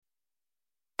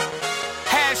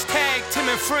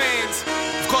friends.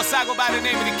 Of course, I go by the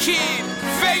name of the Kid,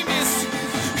 famous.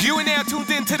 You and now tuned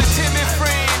into the Tim and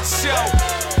Friends show.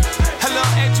 Hello,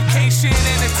 education,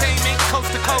 entertainment,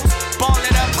 coast to coast. Ball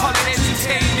it up, call it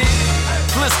entertainment.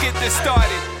 Let's get this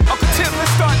started. Uncle Tim, let's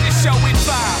start this show in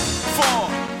 5, 4,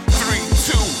 3,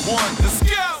 2, 1. Let's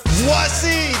go.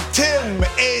 Voici Tim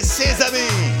et ses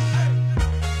amis.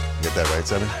 Get that right,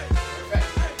 Sammy?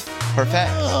 Perfect.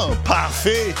 Oh,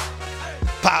 parfait.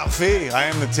 Parfait. I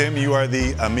am the Tim. You are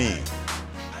the ami.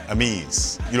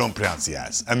 Amis. You don't pronounce the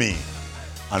S. Ami.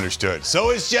 Understood.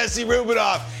 So is Jesse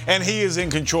Rubinoff, and he is in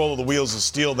control of the wheels of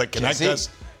steel that connect Jesse. us.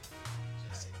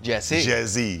 Jesse.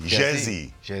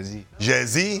 Jesse.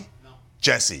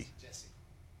 Jesse.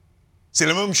 C'est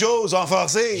la même chose en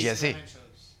français. Jesse.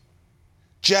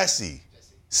 Jesse.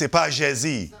 C'est pas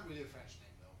Jesse.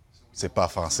 C'est pas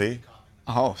français.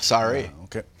 Oh, sorry.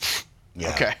 Okay. Yeah.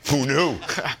 Okay. Who knew?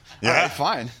 Yeah. All right,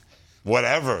 fine.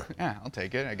 Whatever. Yeah, I'll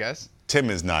take it, I guess. Tim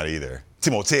is not either.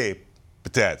 Timothée,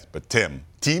 peut-être, but Tim.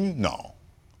 Tim? Non.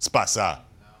 C'est pas ça.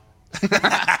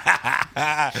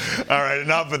 All right,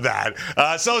 enough of that.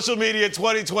 Social media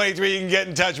 2023, you can get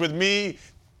in touch with me,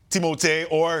 Timothée,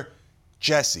 or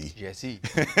Jesse.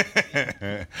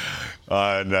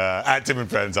 On at Tim and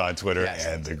Friends on Twitter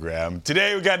and the Gram.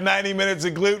 Today we got 90 minutes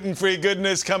of gluten-free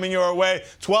goodness coming your way.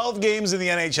 12 games in the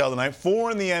NHL tonight,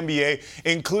 4 in the NBA,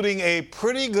 including a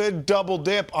pretty good double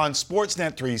dip on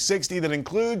Sportsnet 360 that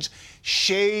includes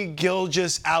Shai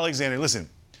Gilgeous-Alexander. Listen,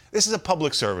 this is a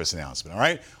public service announcement, all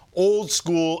right? Old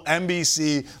school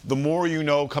NBC, the more you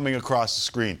know coming across the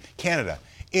screen. Canada.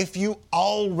 If you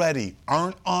already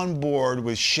aren't on board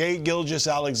with Shai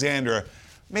Gilgeous-Alexander,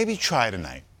 maybe try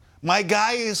tonight. My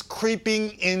guy is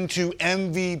creeping into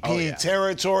MVP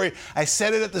territory. I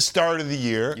said it at the start of the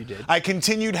year. You did. I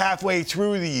continued halfway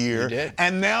through the year. You did.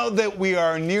 And now that we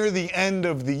are near the end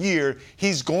of the year,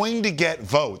 he's going to get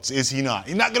votes, is he not?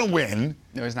 He's not going to win.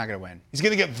 No, he's not going to win. He's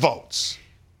going to get votes.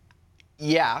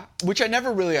 Yeah, which I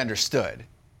never really understood.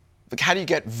 Like, how do you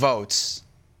get votes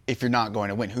if you're not going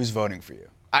to win? Who's voting for you?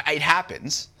 It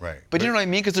happens. Right. But you know what I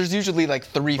mean? Because there's usually like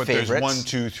 3 favorites. But there's 1,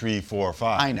 2, 3, 4,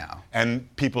 5. I know.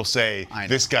 And people say,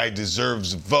 this guy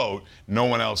deserves a vote. No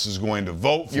one else is going to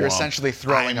vote for him. You're essentially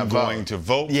throwing a vote. I'm going to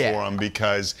vote for him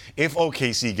because if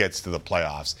OKC gets to the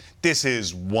playoffs, this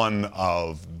is one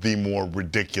of the more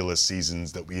ridiculous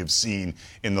seasons that we have seen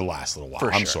in the last little while.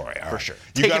 For I'm sure. sorry. For sure.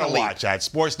 You got to watch that.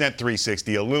 Sportsnet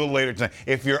 360 a little later tonight.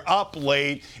 If you're up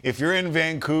late, if you're in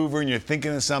Vancouver and you're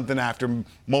thinking of something after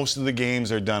most of the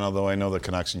games are done, although I know the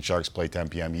Canucks and Sharks play 10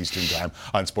 p.m. Eastern time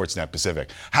on Sportsnet Pacific.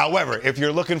 However, if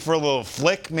you're looking for a little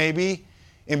flick maybe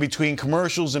in between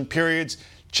commercials and periods,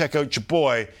 check out your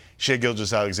boy, Shai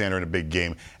Gilgeous-Alexander, in a big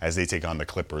game as they take on the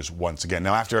Clippers once again.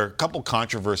 Now, after a couple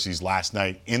controversies last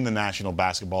night in the National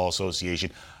Basketball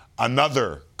Association,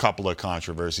 another couple of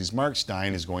controversies, Mark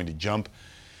Stein is going to jump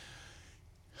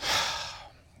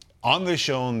on this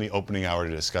show in the opening hour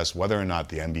to discuss whether or not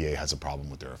the NBA has a problem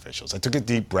with their officials. I took a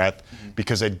deep breath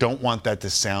because I don't want that to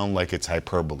sound like it's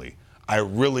hyperbole. I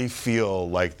really feel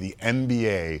like the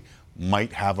NBA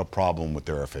might have a problem with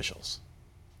their officials.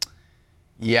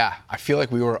 Yeah, I feel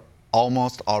like we were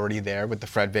almost already there with the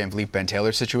Fred VanVleet, Ben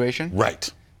Taylor situation. Right.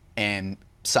 And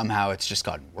somehow it's just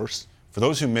gotten worse. For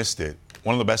those who missed it,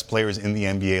 one of the best players in the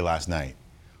NBA last night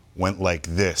went like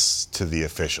this to the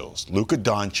officials. Luka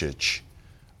Doncic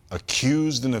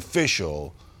accused an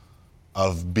official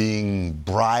of being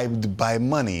bribed by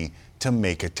money to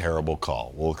make a terrible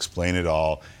call. We'll explain it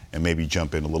all and maybe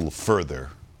jump in a little further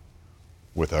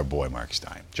with our boy Mark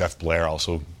Stein. Jeff Blair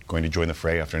also going to join the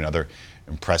fray after another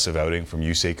impressive outing from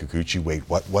Yusei Kikuchi. Wait,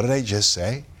 what did I just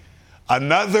say?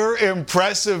 Another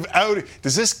impressive outing.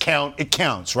 Does this count? It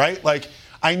counts, right? Like,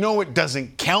 I know it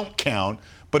doesn't count,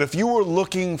 but if you were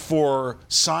looking for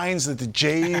signs that the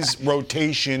Jays'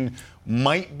 rotation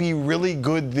might be really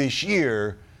good this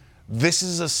year, this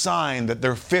is a sign that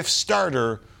their fifth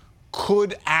starter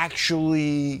could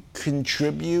actually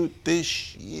contribute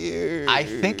this year. I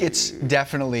think it's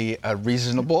definitely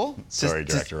reasonable. Sorry,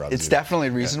 Director Rob. It's definitely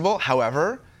reasonable. Yeah.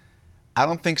 However, I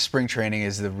don't think spring training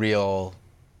is the real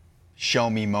show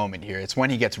me moment here. It's when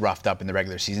he gets roughed up in the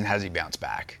regular season. How does he bounce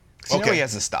back? Because you know he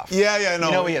has the stuff. Yeah, no.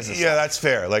 You know he has the stuff. Yeah, that's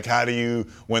fair. Like, how do you,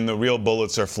 when the real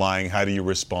bullets are flying, how do you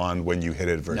respond when you hit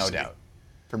adversity? No doubt.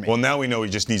 For me. Well, now we know he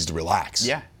just needs to relax.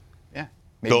 Yeah. Maybe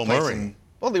Bill Murray.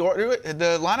 Well, the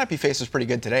lineup he faced was pretty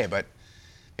good today, but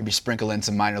maybe sprinkle in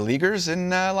some minor leaguers in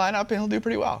lineup and he'll do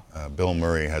pretty well. Bill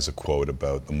Murray has a quote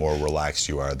about the more relaxed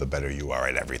you are, the better you are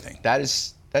at everything. That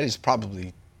is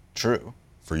probably true.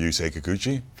 For Yusei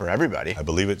Kikuchi? For everybody. I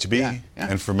believe it to be. Yeah.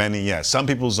 And for many, yes. Some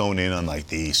people zone in on like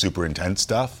the super intense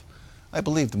stuff. I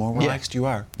believe the more relaxed you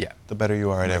are, the better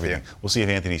you are at everything. We'll see if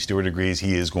Anthony Stewart agrees.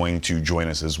 He is going to join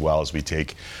us as well as we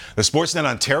take the Sportsnet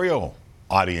Ontario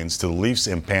audience to the Leafs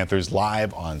and Panthers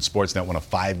live on Sportsnet, one of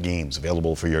 5 games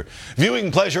available for your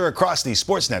viewing pleasure across the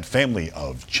Sportsnet family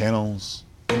of channels.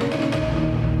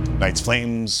 Knights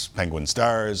Flames, Penguin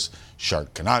Stars,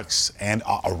 Shark Canucks, and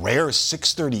a rare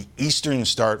 6:30 Eastern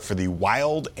start for the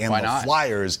Wild and the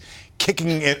Flyers,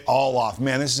 kicking it all off.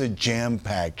 Man, this is a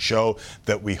jam-packed show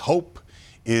that we hope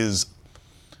is,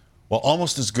 well,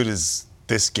 almost as good as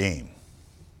this game.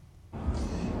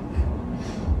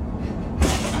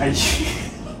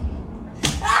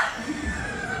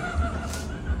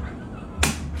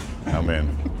 I'm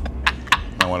in.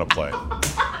 I want to play.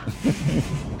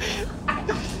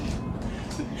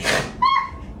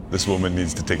 This woman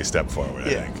needs to take a step forward,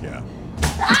 I think. Yeah.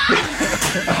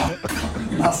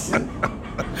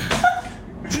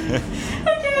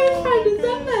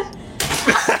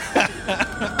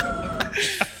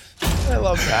 I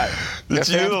love that. Did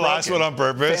you do the last one on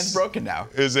purpose? Fan's broken now.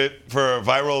 Is it for a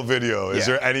viral video? Is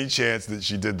there any chance that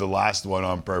she did the last one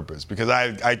on purpose? Because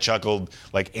I chuckled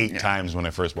like 8 times when I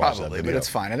first watched that video. But it's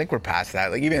fine. I think we're past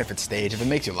that. Like, even if it's staged, if it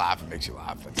makes you laugh, it makes you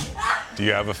laugh. That's it. Do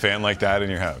you have a fan like that in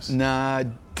your house? Nah,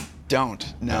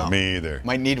 don't. No. Me either.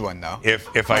 Might need one though.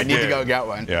 If I need to go get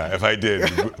one. Yeah, if I did,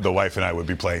 the wife and I would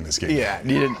be playing this game. Yeah,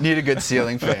 need a good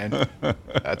ceiling fan.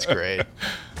 That's great.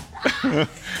 I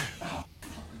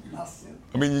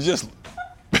mean, you just.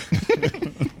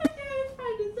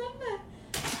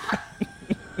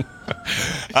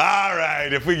 All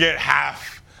right, if we get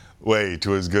halfway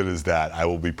to as good as that, I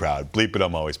will be proud. Bleep it,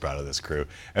 I'm always proud of this crew.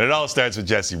 And it all starts with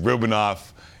Jesse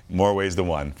Rubinoff. More ways than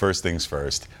one. First things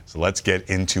first. So let's get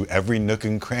into every nook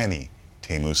and cranny.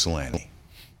 Teemu Selanne.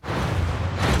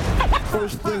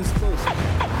 First things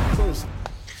first.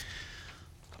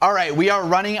 All right, we are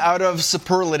running out of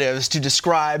superlatives to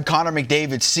describe Connor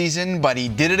McDavid's season, but he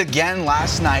did it again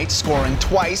last night, scoring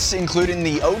twice, including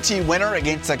the OT winner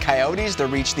against the Coyotes to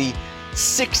reach the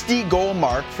 60-goal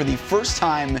mark for the first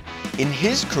time in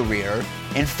his career,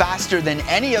 and faster than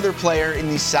any other player in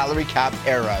the salary cap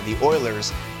era. The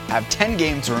Oilers have 10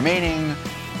 games remaining.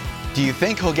 Do you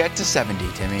think he'll get to 70,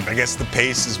 Timmy? I guess the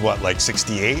pace is what, like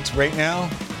 68 right now?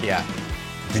 Yeah.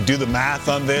 If you do the math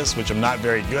on this, which I'm not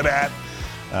very good at,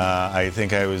 I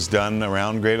think I was done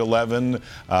around grade 11.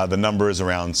 The number is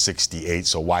around 68,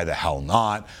 so why the hell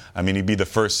not? I mean, he'd be the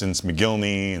first since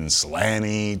McGillney and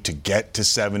Selanne to get to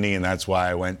 70, and that's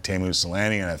why I went Teemu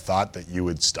Selanne, and I thought that you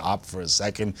would stop for a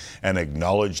second and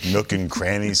acknowledge nook and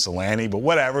cranny Selanne, but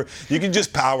whatever. You can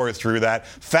just power through that.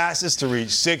 Fastest to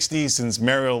reach 60 since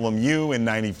Mario Lemieux in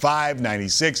 95,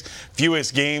 96.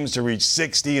 Fewest games to reach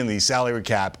 60 in the salary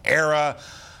cap era.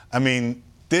 I mean,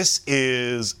 this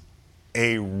is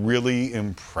a really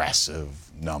impressive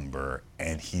number,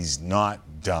 and he's not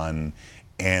done,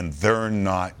 and they're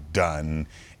not done.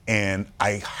 And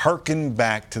I hearken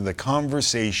back to the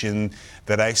conversation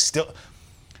that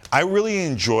I really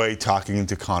enjoy talking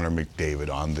to Connor McDavid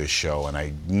on this show, and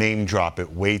I name drop it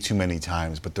way too many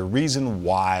times. But the reason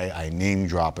why I name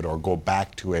drop it or go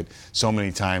back to it so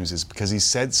many times is because he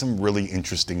said some really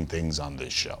interesting things on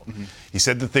this show. Mm-hmm. He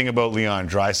said the thing about Leon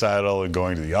Draisaitl and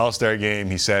going to the All-Star game.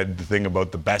 He said the thing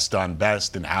about the best on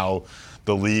best and how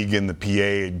the league and the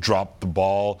PA dropped the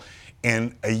ball.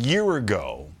 And a year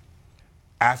ago,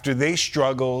 after they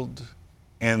struggled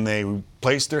and they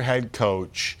replaced their head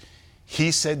coach, he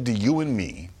said to you and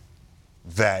me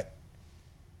that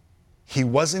he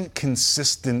wasn't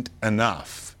consistent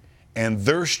enough, and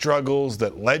their struggles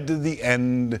that led to the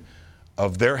end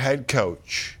of their head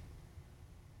coach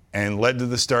and led to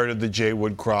the start of the Jay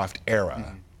Woodcroft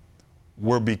era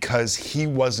were because he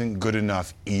wasn't good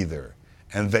enough either,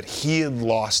 and that he had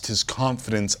lost his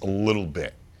confidence a little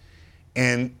bit.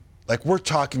 And like, we're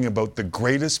talking about the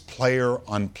greatest player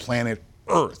on planet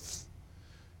Earth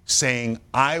saying,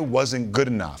 I wasn't good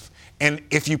enough. And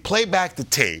if you play back the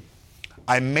tape,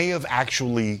 I may have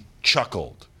actually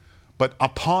chuckled. But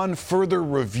upon further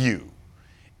review,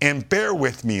 and bear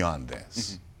with me on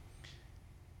this,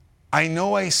 I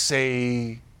know I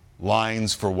say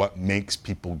lines for what makes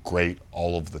people great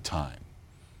all of the time.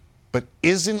 But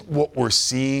isn't what we're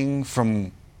seeing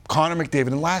from Connor McDavid,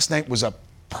 and last night was a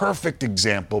perfect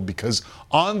example, because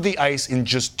on the ice in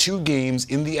just 2 games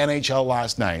in the NHL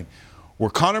last night, were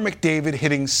Connor McDavid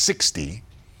hitting 60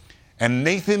 and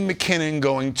Nathan MacKinnon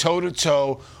going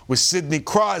toe-to-toe with Sidney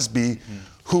Crosby,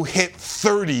 who hit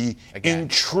 30 in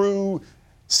true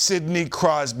Sidney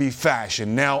Crosby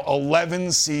fashion. Now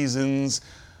 11 seasons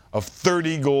of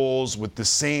 30 goals with the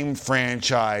same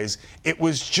franchise. It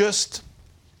was just,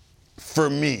 for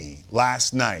me,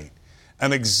 last night,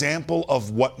 an example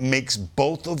of what makes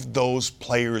both of those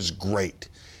players great.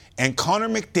 And Connor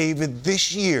McDavid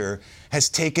this year has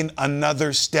taken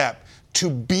another step to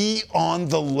be on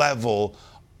the level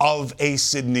of a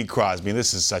Sidney Crosby.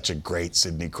 This is such a great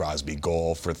Sidney Crosby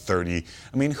goal for 30.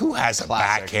 I mean, who has a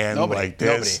backhand like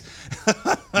this?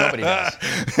 Nobody does.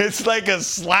 It's like a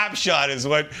slap shot is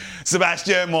what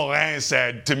Sébastien Morin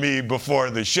said to me before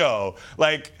the show.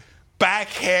 Like,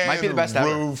 backhand might be the best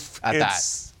roof. Ever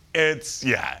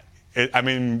at I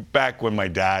mean, back when my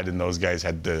dad and those guys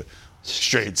had the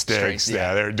straight sticks,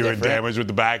 they were doing damage with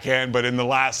the backhand. But in the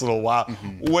last little while,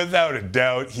 without a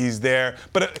doubt, he's there.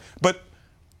 But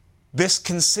this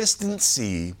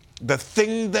consistency, the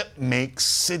thing that makes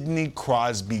Sidney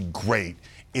Crosby great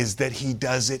is that he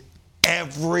does it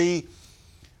every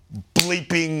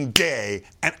bleeping day.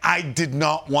 And I did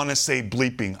not want to say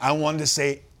bleeping. I wanted to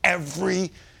say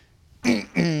every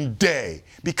day,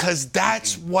 because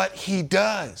that's what he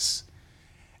does.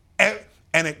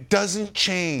 And it doesn't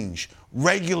change.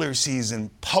 Regular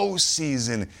season,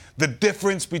 postseason, the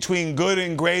difference between good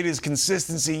and great is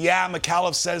consistency. Yeah,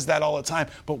 McAuliffe says that all the time.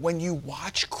 But when you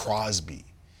watch Crosby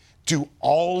do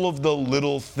all of the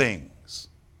little things,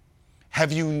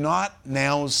 have you not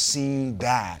now seen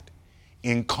that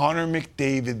in Connor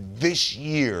McDavid this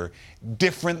year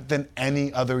different than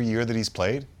any other year that he's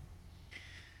played?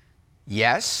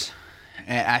 Yes.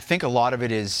 And I think a lot of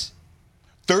it is...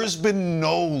 There's been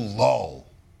no lull.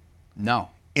 No.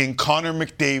 In Connor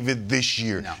McDavid this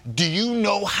year. No. Do you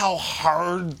know how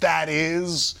hard that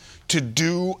is to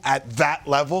do at that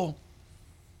level?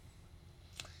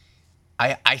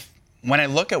 When I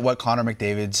look at what Connor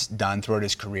McDavid's done throughout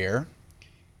his career,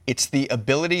 it's the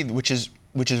ability, which is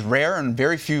rare, and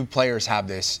very few players have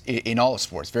this in all of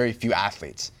sports, very few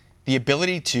athletes. The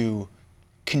ability to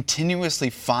continuously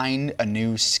find a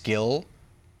new skill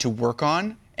to work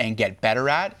on and get better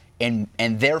at, and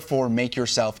therefore make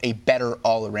yourself a better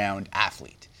all-around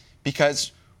athlete.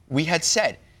 Because we had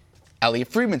said, Elliot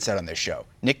Friedman said on this show,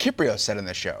 Nick Kypreos said on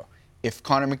this show, if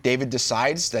Connor McDavid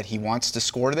decides that he wants to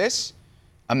score this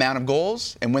amount of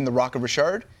goals and win the Rocket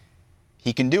Richard,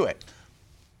 he can do it.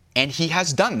 And he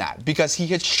has done that because he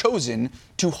has chosen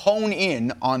to hone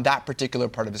in on that particular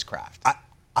part of his craft.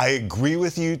 I agree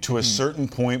with you to a certain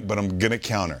point, but I'm going to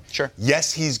counter. Sure.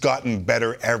 Yes, he's gotten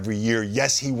better every year.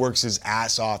 Yes, he works his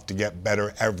ass off to get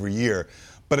better every year.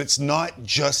 But it's not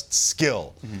just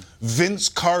skill. Vince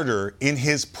Carter, in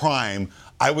his prime,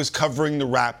 I was covering the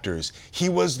Raptors. He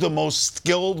was the most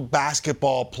skilled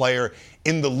basketball player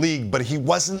in the league, but he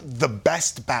wasn't the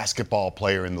best basketball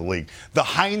player in the league. The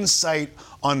hindsight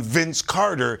on Vince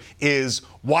Carter is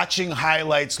watching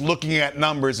highlights, looking at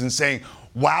numbers, and saying,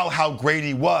 wow, how great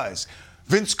he was.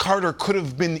 Vince Carter could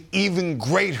have been even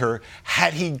greater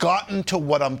had he gotten to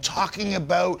what I'm talking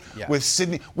about with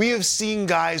Sidney. We have seen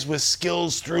guys with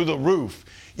skills through the roof.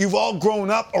 You've all grown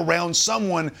up around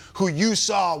someone who you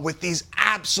saw with these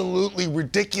absolutely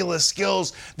ridiculous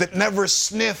skills that never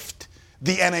sniffed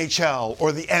the NHL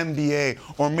or the NBA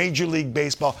or Major League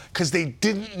Baseball because they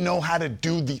didn't know how to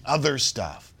do the other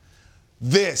stuff.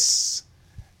 This,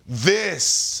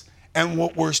 and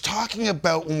what we're talking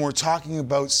about when we're talking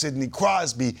about Sidney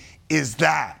Crosby is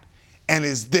that, and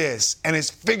is this, and is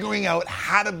figuring out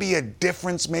how to be a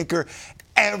difference maker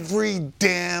every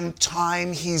damn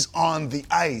time he's on the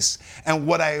ice. And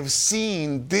what I have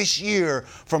seen this year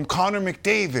from Connor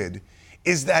McDavid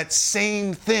is that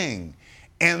same thing.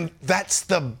 And that's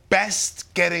the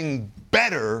best getting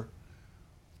better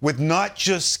with not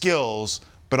just skills,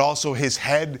 but also his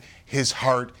head, his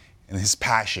heart, and his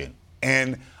passion.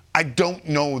 And I don't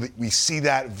know that we see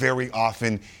that very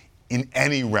often in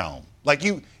any realm. Like,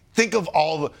 you think of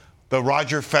all the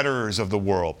Roger Federers of the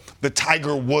world, the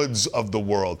Tiger Woods of the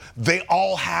world. They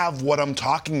all have what I'm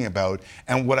talking about.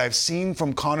 And what I've seen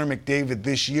from Connor McDavid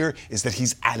this year is that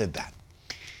he's added that.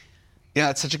 Yeah,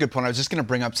 that's such a good point. I was just going to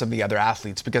bring up some of the other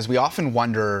athletes because we often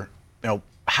wonder,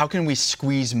 how can we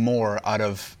squeeze more out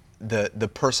of the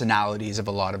personalities of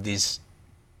a lot of these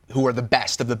who are the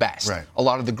best of the best, right. A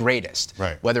lot of the greatest.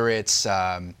 Right. Whether it's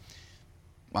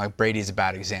Brady's a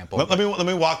bad example. Let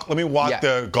me walk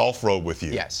the golf road with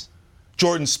you. Yes.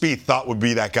 Jordan Spieth thought would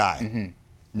be that guy.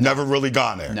 Never really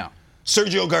gone there. No.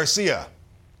 Sergio Garcia,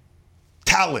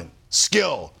 talent,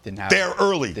 skill, Didn't have there it.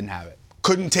 early. Didn't have it.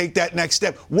 Couldn't take that next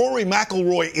step. Rory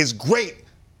McIlroy is great,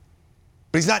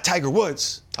 but he's not Tiger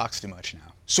Woods. Talks too much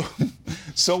now.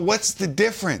 So what's the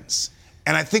difference?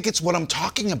 And I think it's what I'm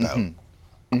talking about.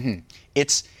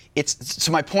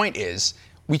 So my point is,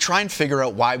 we try and figure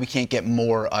out why we can't get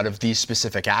more out of these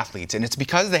specific athletes, and it's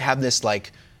because they have this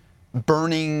like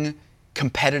burning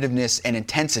competitiveness and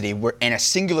intensity and a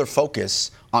singular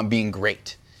focus on being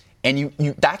great. And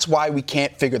that's why we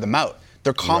can't figure them out.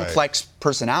 They're complex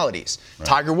personalities. Right.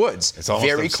 Tiger Woods, it's almost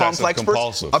very complex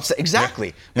person.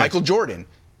 Exactly. Yeah. Michael Jordan,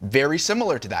 very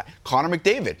similar to that. Connor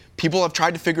McDavid, people have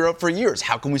tried to figure out for years,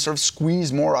 how can we sort of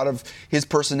squeeze more out of his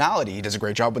personality? He does a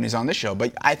great job when he's on this show,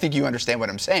 but I think you understand what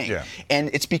I'm saying. Yeah. And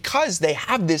it's because they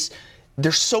have this,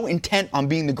 they're so intent on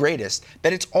being the greatest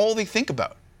that it's all they think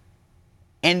about.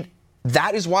 And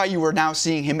that is why you are now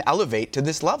seeing him elevate to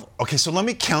this level. Okay, so let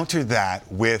me counter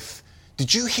that with,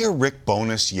 did you hear Rick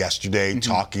Bowness yesterday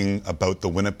talking about the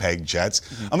Winnipeg Jets?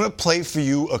 I'm going to play for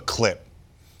you a clip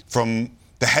from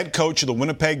the head coach of the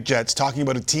Winnipeg Jets talking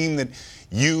about a team that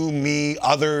you, me,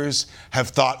 others have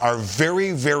thought are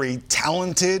very, very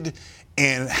talented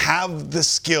and have the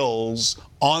skills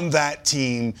on that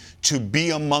team to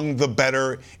be among the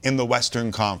better in the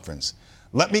Western Conference.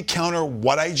 Let me counter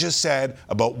what I just said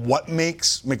about what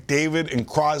makes McDavid and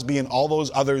Crosby and all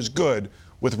those others good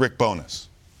with Rick Bowness.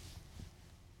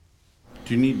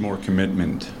 Do you need more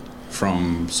commitment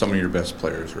from some of your best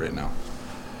players right now?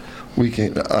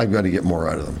 I've got to get more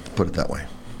out of them, put it that way.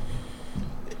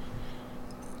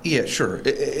 Yeah, sure.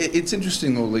 It's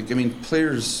interesting, though. Like, I mean,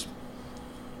 players,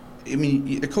 I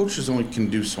mean, a coach only can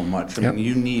do so much. I mean,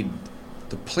 you need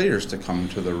the players to come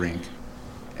to the rink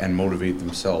and motivate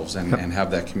themselves and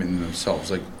have that commitment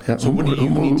themselves. Like, so what do you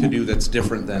need to do that's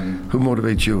different than... Who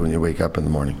motivates you when you wake up in the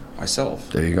morning?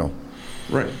 Myself. There you go.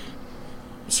 Right.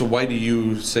 So why do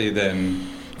you say then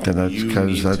you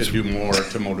need to do more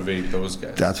to motivate those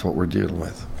guys? That's what we're dealing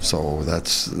with. So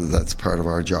that's part of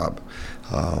our job,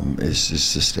 is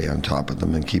to stay on top of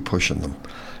them and keep pushing them.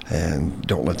 And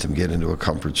don't let them get into a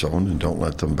comfort zone, and don't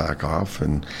let them back off.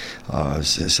 And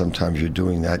sometimes you're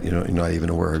doing that, you're not even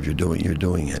aware of you're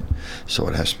doing it. So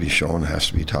it has to be shown, it has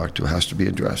to be talked to, it has to be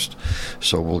addressed.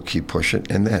 So we'll keep pushing,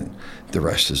 and then the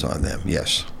rest is on them.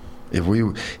 Yes. If we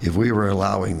were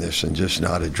allowing this and just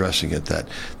not addressing it, that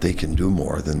they can do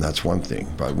more, then that's one thing.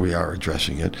 But we are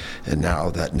addressing it, and now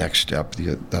that next step,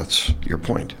 that's your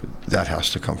point. That has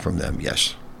to come from them.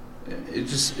 Yes.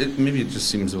 Maybe it just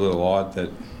seems a little odd that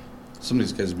some of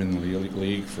these guys have been in the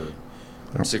league for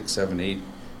 6, 7, 8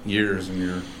 years, and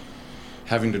you're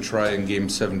having to try in game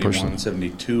 71,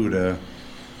 72 to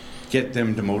get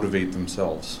them to motivate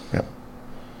themselves. Yeah.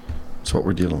 That's what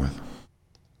we're dealing with.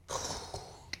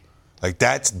 Like,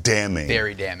 that's damning.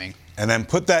 Very damning. And then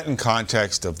put that in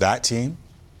context of that team.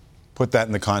 Put that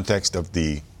in the context of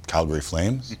the Calgary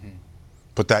Flames.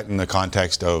 Put that in the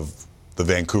context of the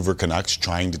Vancouver Canucks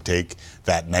trying to take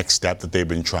that next step that they've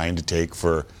been trying to take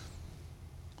for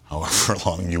however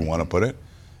long you want to put it.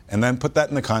 And then put that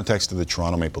in the context of the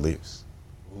Toronto Maple Leafs.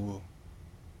 Ooh.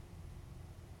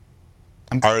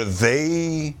 Are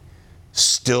they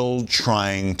still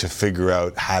trying to figure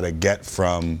out how to get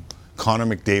from Connor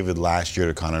McDavid last year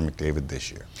to Connor McDavid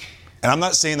this year? And I'm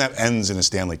not saying that ends in a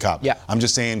Stanley Cup. Yeah. I'm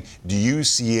just saying, do you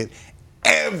see it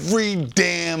every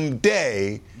damn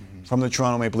day from the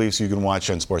Toronto Maple Leafs you can watch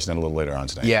on Sportsnet a little later on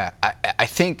tonight? Yeah, I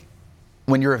think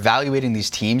when you're evaluating these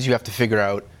teams, you have to figure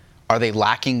out, are they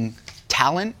lacking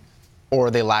talent, or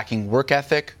are they lacking work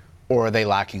ethic, or are they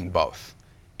lacking both?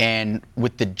 And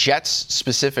with the Jets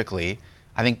specifically,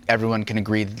 I think everyone can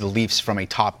agree that the Leafs, from a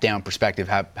top-down perspective,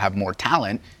 have more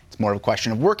talent. It's more of a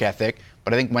question of work ethic.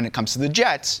 But I think when it comes to the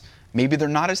Jets, maybe they're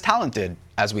not as talented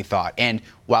as we thought. And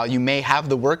while you may have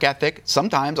the work ethic,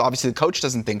 sometimes, obviously the coach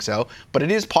doesn't think so, but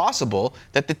it is possible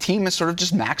that the team is sort of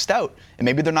just maxed out. And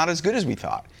maybe they're not as good as we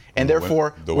thought. And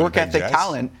therefore, work ethic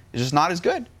talent is just not as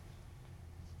good.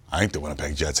 I think the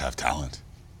Winnipeg Jets have talent.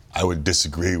 I would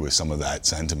disagree with some of that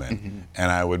sentiment. And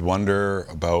I would wonder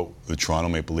about the Toronto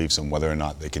Maple Leafs and whether or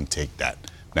not they can take that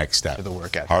next step. To the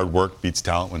work ethic. Hard work beats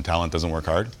talent when talent doesn't work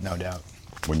hard. No doubt.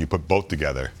 When you put both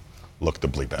together, look the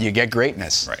bleep out. You get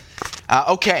greatness. Right.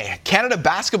 Okay, Canada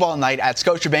Basketball Night at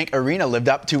Scotiabank Arena lived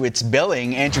up to its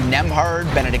billing. Andrew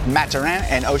Nembhard, Benedict Mathurin,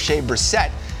 and O'Shea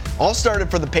Brissett all started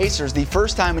for the Pacers, the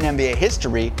first time in NBA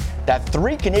history that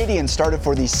 3 Canadians started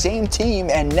for the same team,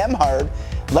 and Nembhard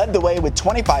led the way with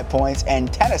 25 points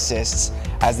and 10 assists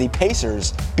as the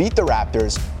Pacers beat the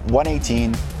Raptors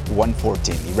 118-114.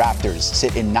 The Raptors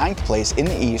sit in 9th place in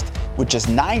the East with just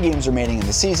 9 games remaining in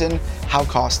the season. How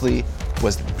costly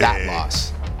was that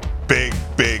loss?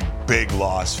 Big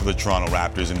loss for the Toronto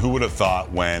Raptors. And who would have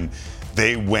thought when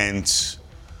they went,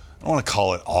 I don't want to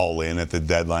call it all in at the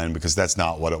deadline because that's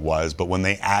not what it was, but when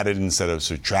they added instead of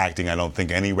subtracting, I don't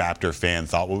think any Raptor fan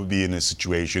thought we would be in a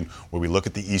situation where we look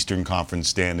at the Eastern Conference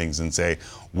standings and say,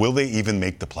 will they even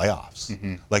make the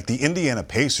playoffs? Like, the Indiana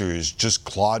Pacers just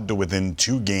clawed to within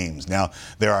 2 games. Now,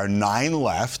 there are 9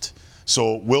 left,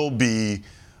 So it will be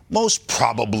most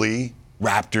probably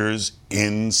Raptors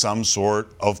in some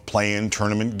sort of play-in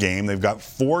tournament game. They've got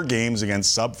 4 games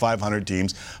against sub-500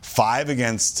 teams, 5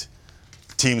 against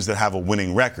teams that have a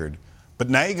winning record. But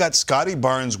now you got Scotty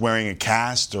Barnes wearing a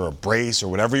cast or a brace or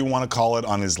whatever you want to call it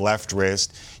on his left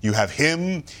wrist. You have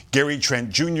him, Gary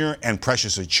Trent Jr., and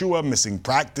Precious Achiuwa missing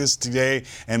practice today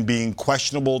and being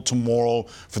questionable tomorrow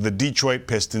for the Detroit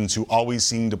Pistons, who always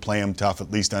seem to play him tough,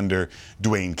 at least under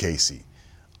Dwayne Casey.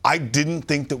 I didn't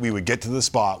think that we would get to the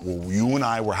spot where you and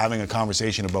I were having a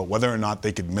conversation about whether or not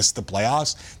they could miss the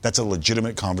playoffs. That's a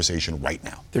legitimate conversation right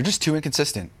now. They're just too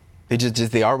inconsistent.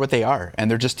 They are what they are, and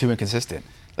they're just too inconsistent.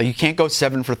 Like, you can't go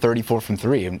 7 for 34 from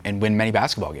 3 and win many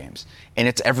basketball games. And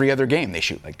it's every other game they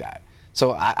shoot like that.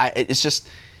 So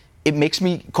it makes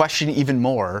me question even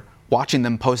more watching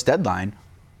them post-deadline.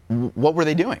 What were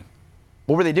they doing?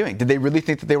 What were they doing? Did they really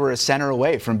think that they were a center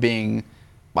away from being,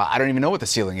 well, I don't even know what the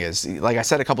ceiling is. Like I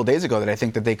said a couple days ago, that I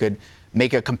think that they could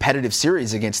make a competitive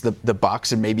series against the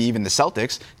Bucks and maybe even the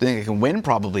Celtics. Do you think they can win?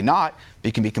 Probably not. But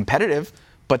you can be competitive.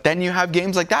 But then you have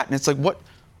games like that, and it's like,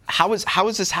 how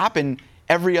is this happen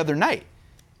every other night?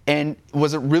 And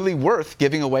was it really worth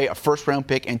giving away a first-round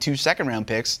pick and 2 second-round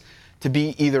picks to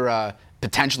be either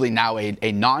potentially now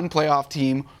a non-playoff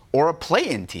team or a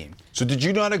play-in team? So did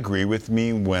you not agree with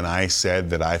me when I said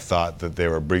that I thought that they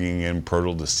were bringing in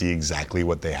Poeltl to see exactly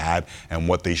what they had and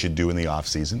what they should do in the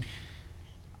offseason?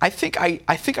 I think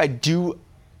I do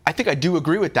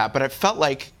agree with that, but I felt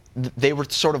like they were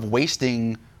sort of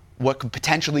wasting what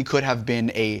potentially could have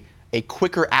been a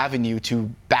quicker avenue to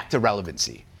back to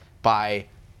relevancy by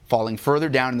falling further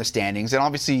down in the standings. And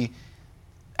obviously,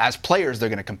 as players, they're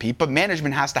going to compete, but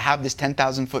management has to have this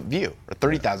 10,000-foot view or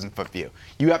 30,000-foot view.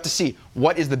 You have to see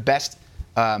what is the best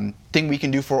thing we can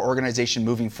do for our organization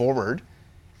moving forward.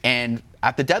 And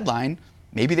at the deadline,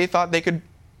 maybe they thought they could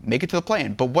make it to the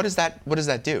play-in. But what does that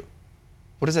do?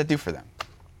 What does that do for them?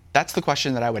 That's the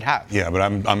question that I would have. Yeah, but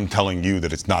I'm telling you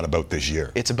that it's not about this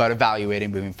year. It's about evaluating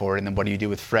moving forward, and then what do you do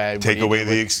with Fred? Take away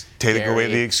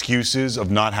the excuses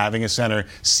of not having a center.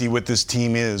 See what this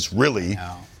team is really,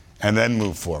 and then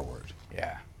move forward.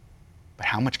 Yeah, but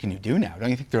how much can you do now? Don't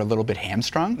you think they're a little bit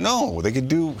hamstrung? No, they could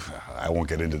do. I won't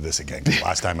get into this again, 'cause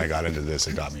last time I got into this,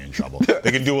 it got me in trouble.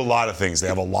 They can do a lot of things. They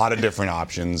have a lot of different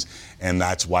options, and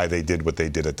that's why they did what they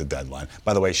did at the deadline.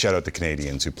 By the way, shout out the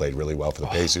Canadians, who played really well for the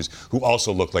Pacers, who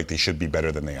also look like they should be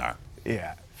better than they are.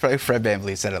 Yeah, Fred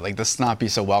VanVleet said it, like, let's not be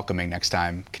so welcoming next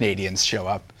time Canadians show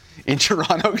up in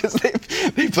Toronto, because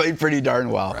they played pretty darn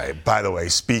well. Right. By the way,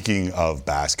 speaking of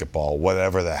basketball,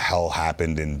 whatever the hell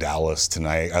happened in Dallas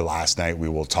last night, we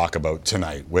will talk about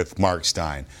tonight with Mark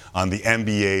Stein on the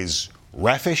NBA's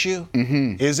ref issue.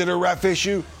 Mm-hmm. Is it a ref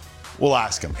issue? We'll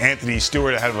ask him. Anthony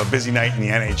Stewart ahead of a busy night in the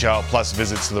NHL, plus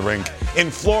visits to the rink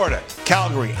in Florida,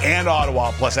 Calgary, and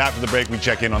Ottawa. Plus, after the break, we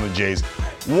check in on the Jays.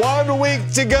 1 week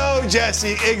to go,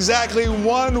 Jesse. Exactly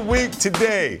 1 week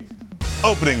today.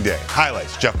 Opening day.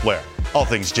 Highlights, Jeff Blair. All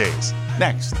things Jays.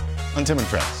 Next on Tim and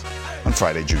Friends on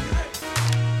Friday Junior.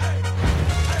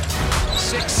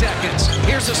 6 seconds.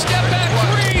 Here's a step back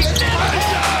 3.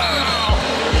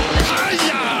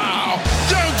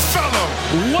 Young fellow.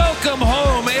 Welcome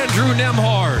home, Andrew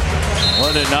Nembhard.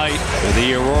 What a night for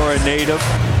the Aurora native.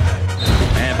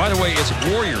 And by the way, it's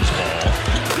Warriors ball.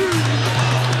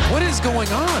 What is going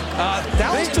on?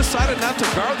 Dallas decided not to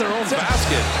guard their own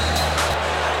basket.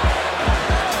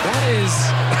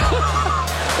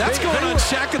 That's going on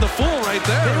Shaq and the Fool right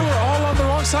there. They were all on the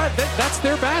wrong side. That's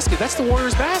their basket. That's the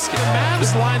Warriors' basket. The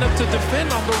Mavs line up to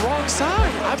defend on the wrong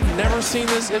side. I've never seen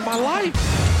this in my life.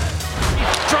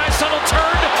 Draisaitl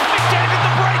turned. McDavid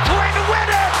the breakaway to win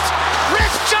it.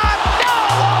 Wrist shot. No,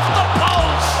 off the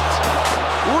post.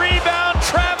 Rebound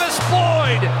Travis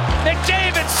Boyd.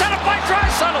 McDavid set up by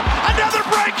Draisaitl. Another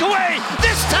breakaway.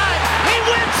 This time he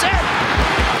wins it.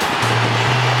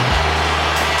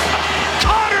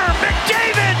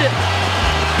 McDavid,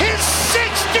 his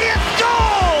 60th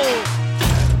goal!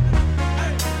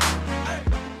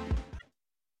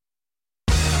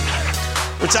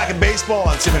 We're talking baseball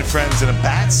on Tim and Friends, and a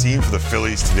bad scene for the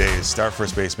Phillies today as star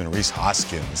first baseman Rhys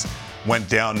Hoskins went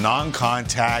down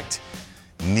non-contact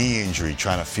knee injury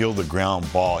trying to field the ground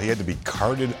ball. He had to be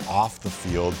carted off the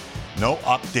field. No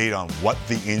update on what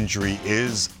the injury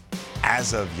is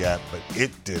as of yet, but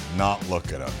it did not look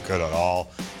good at all.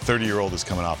 30-year-old is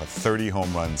coming off a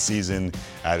 30-home run season,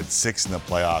 added 6 in the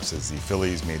playoffs as the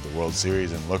Phillies made the World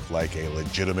Series and looked like a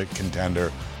legitimate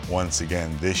contender once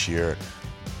again this year.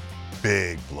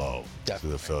 big blow to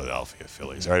the Philadelphia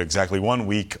Phillies. All right, exactly 1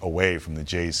 week away from the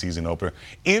Jays season opener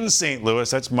in St. Louis.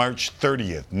 That's March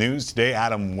 30th. News today,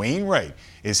 Adam Wainwright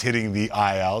is hitting the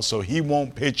IL, so he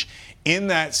won't pitch in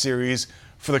that series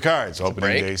for the Cards.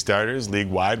 Opening day starters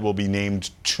league-wide will be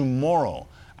named tomorrow.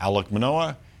 Alek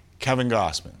Manoah, Kevin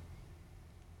Gausman.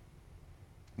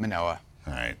 Manoah.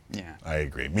 All right. Yeah. I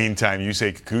agree. Meantime,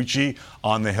 Yusei Kikuchi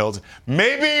on the Hills.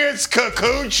 Maybe it's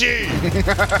Kikuchi.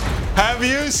 Have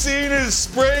you seen his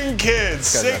spring, kids?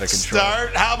 6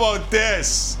 start. How about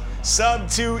this?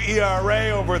 Sub-2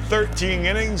 ERA over 13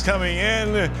 innings coming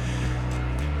in.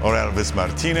 Orelvis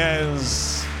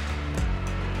Martinez.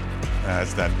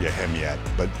 That's not him yet,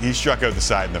 but he struck out the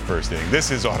side in the first inning.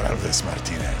 This is Orelvis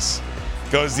Martinez.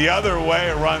 Goes the other way,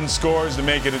 a run scores to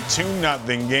make it a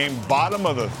 2-0 game. Bottom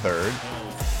of the third.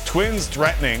 Twins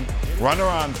threatening. Runner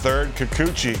on third,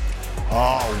 Kikuchi.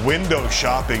 Oh, window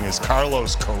shopping is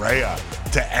Carlos Correa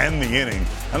to end the inning.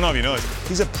 I don't know if you noticed,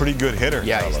 he's a pretty good hitter.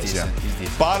 Yeah, Carlos. he's decent. He's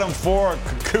decent. Bottom four,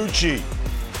 Kikuchi.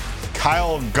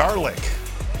 Kyle Garlick.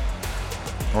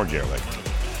 Or Garlick.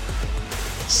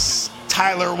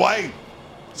 Tyler White.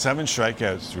 7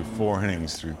 strikeouts through 4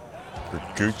 innings through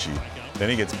Kikuchi. Then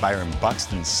he gets Byron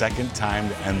Buxton second time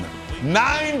to end them.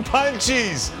 9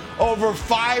 punchies over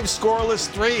 5 scoreless,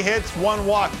 3 hits, 1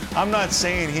 walk. I'm not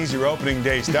saying he's your opening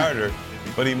day starter,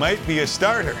 but he might be a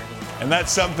starter. And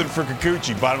that's something for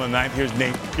Kikuchi. Bottom of the 9th, here's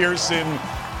Nate Pearson.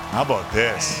 How about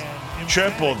this?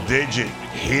 Triple-digit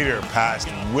heater past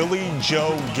Willie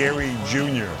Joe Gary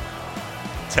Jr.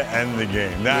 to end the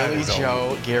game. Willie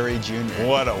Joe Gary Jr.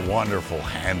 What a wonderful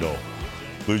handle.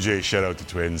 Blue Jays shut out the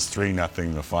Twins,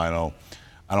 3-0 the final.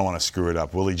 I don't want to screw it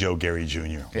up. Willie Joe Gary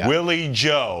Jr. Yeah. Willie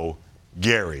Joe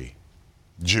Gary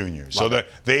Jr. So that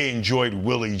they enjoyed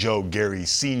Willie Joe Gary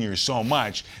Sr. so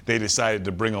much, they decided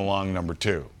to bring along number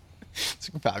 2. It's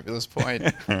a fabulous point.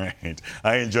 All right.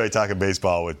 I enjoy talking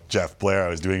baseball with Jeff Blair. I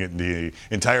was doing it in the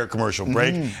entire commercial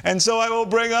break. And so I will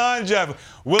bring on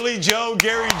Jeff. Willie Joe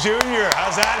Gary Jr.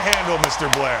 How's that handle,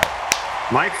 Mr. Blair?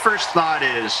 My first thought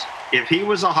is, if he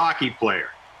was a hockey player,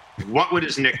 what would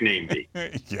his nickname be?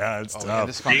 Yeah, it's tough. We had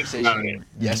this conversation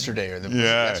yesterday or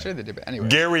yesterday. Anyway.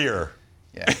 Garrier.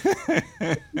 Yeah.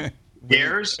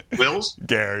 Gares? Wills?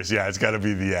 Gares, yeah, it's got to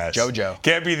be the S. JoJo.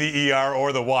 Can't be the ER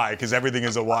or the Y because everything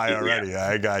is a Y already. Yeah.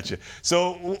 I got you.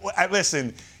 So,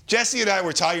 listen, Jesse and I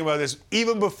were talking about this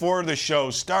even before the show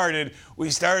started. We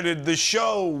started the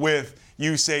show with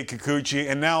Yusei Kikuchi,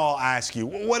 and now I'll ask you,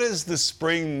 what does the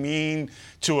spring mean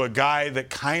to a guy that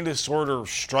kind of sort of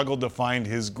struggled to find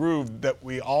his groove that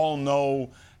we all know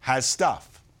has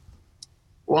stuff?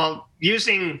 Well,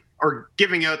 using or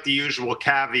giving out the usual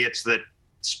caveats that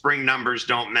spring numbers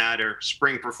don't matter,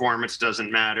 spring performance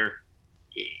doesn't matter.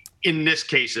 In this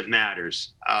case, it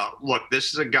matters. Look,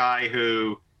 this is a guy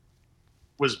who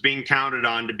was being counted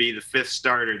on to be the 5th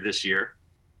starter this year.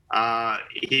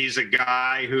 He's a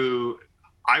guy who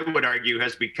I would argue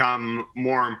has become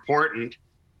more important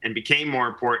and became more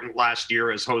important last year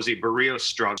as Jose Barrios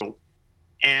struggled.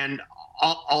 And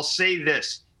I'll say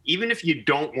this, even if you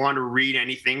don't want to read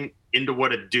anything into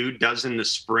what a dude does in the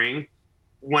spring,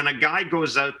 when a guy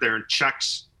goes out there and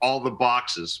checks all the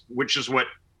boxes, which is what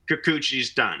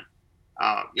Kikuchi's done,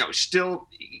 still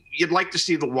you'd like to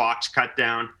see the walks cut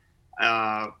down.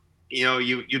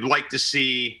 You'd like to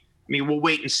see, we'll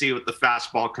wait and see what the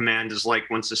fastball command is like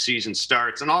once the season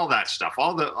starts and all that stuff.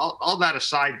 All that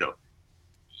aside, though,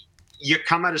 you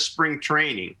come out of spring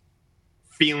training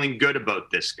feeling good about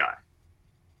this guy.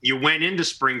 You went into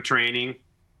spring training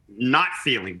not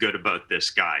feeling good about this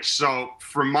guy. So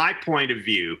from my point of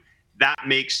view, that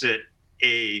makes it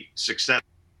a success.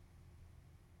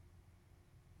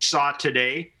 Saw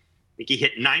today, I think he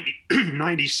hit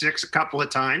 96 a couple of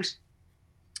times.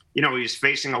 He was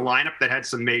facing a lineup that had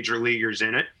some major leaguers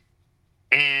in it.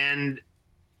 And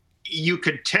you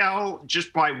could tell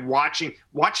just by watching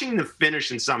the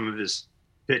finish in some of his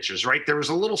pitches, right? There was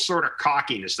a little sort of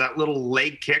cockiness, that little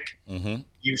leg kick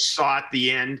you saw at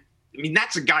the end.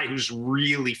 That's a guy who's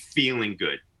really feeling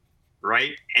good,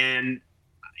 right? And,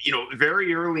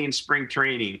 very early in spring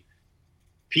training,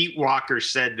 Pete Walker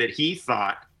said that he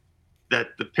thought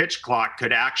that the pitch clock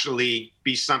could actually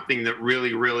be something that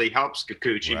really, really helps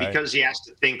Kikuchi because he has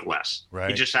to think less. Right.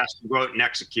 He just has to go out and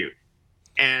execute.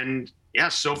 And, yeah,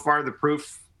 so far the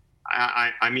proof,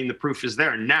 the proof is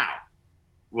there. Now,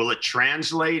 will it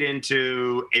translate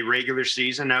into a regular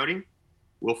season outing?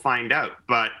 We'll find out.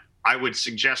 But I would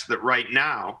suggest that right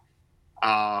now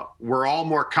we're all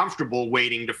more comfortable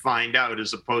waiting to find out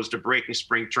as opposed to breaking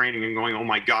spring training and going, oh,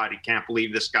 my God, I can't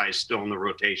believe this guy is still in the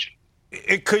rotation.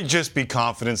 It could just be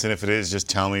confidence, and if it is, just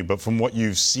tell me. But from what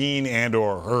you've seen and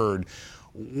or heard,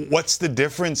 what's the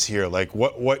difference here? Like,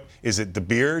 what is it? The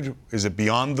beard? Is it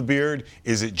beyond the beard?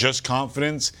 Is it just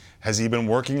confidence? Has he been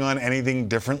working on anything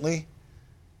differently?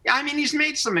 Yeah, I mean, he's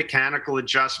made some mechanical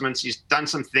adjustments. He's done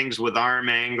some things with arm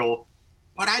angle.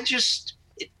 But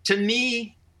to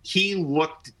me, he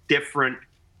looked different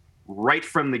right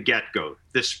from the get-go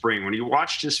this spring. When you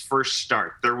watched his first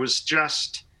start, there was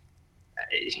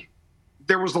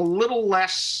a little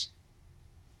less,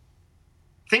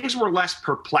 things were less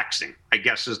perplexing, I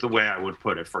guess is the way I would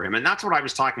put it for him. And that's what I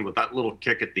was talking about, that little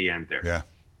kick at the end there. Yeah.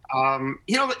 A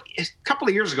couple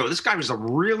of years ago, this guy was a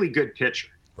really good pitcher.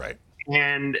 Right.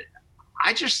 And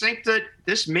I just think that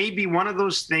this may be one of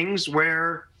those things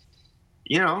where,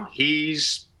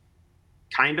 he's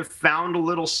kind of found a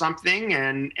little something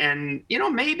and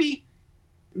maybe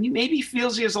he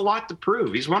feels he has a lot to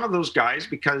prove. He's one of those guys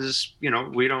because,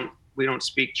 we don't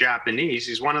speak Japanese.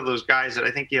 He's one of those guys that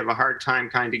I think you have a hard time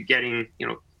kind of getting,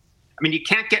 you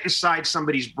can't get inside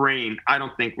somebody's brain, I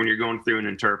don't think, when you're going through an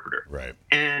interpreter. Right.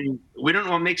 And we don't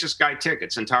know what makes this guy tick.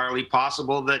 It's entirely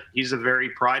possible that he's a very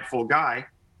prideful guy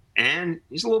and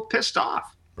he's a little pissed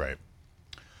off. Right.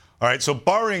 All right, so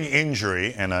barring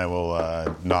injury, and I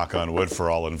will knock on wood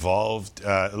for all involved,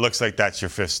 it looks like that's your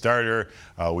fifth starter.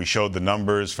 We showed the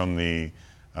numbers from the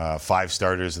 5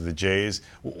 starters of the Jays.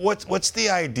 What's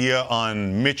the idea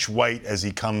on Mitch White as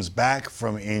he comes back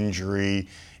from injury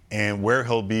and where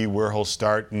he'll be, where he'll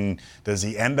start, and does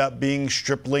he end up being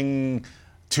Stripling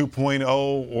 2.0,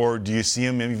 or do you see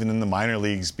him even in the minor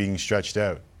leagues being stretched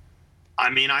out? I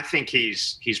mean, I think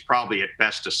he's probably at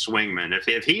best a swingman.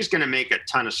 If he's going to make a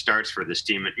ton of starts for this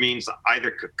team, it means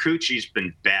either Kikuchi's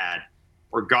been bad,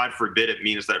 or God forbid, it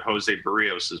means that Jose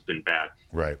Barrios has been bad.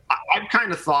 Right. I've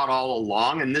kind of thought all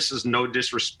along, and this is no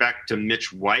disrespect to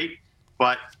Mitch White,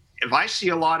 but if I see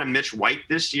a lot of Mitch White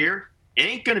this year, it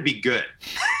ain't going to be good.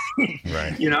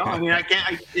 Right.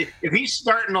 If he's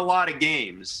starting a lot of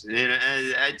games,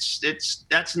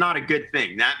 that's not a good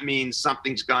thing. That means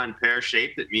something's gone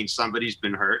pear-shaped. It means somebody's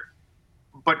been hurt.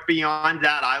 But beyond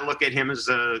that, I look at him as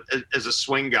a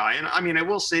swing guy. And I mean, I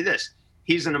will say this: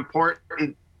 he's an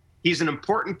important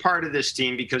part of this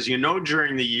team because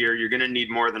during the year you're going to need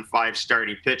more than 5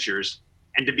 starting pitchers,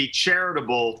 and to be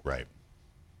charitable, right,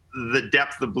 the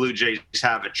depth the Blue Jays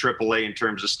have at AAA in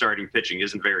terms of starting pitching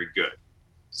isn't very good.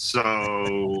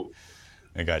 So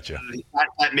I got you.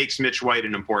 That makes Mitch White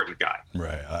an important guy.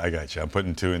 Right, I got you. I'm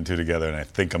putting 2 and 2 together, and I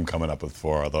think I'm coming up with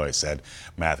 4, although I said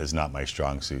math is not my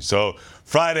strong suit. So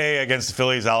Friday against the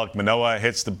Phillies, Alek Manoah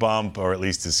hits the bump, or at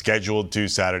least is scheduled to.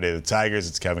 Saturday, the Tigers,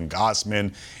 it's Kevin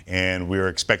Gausman, and we were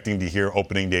expecting to hear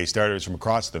opening day starters from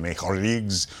across the major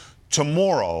leagues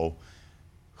tomorrow.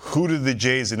 Who did the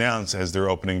Jays announce as their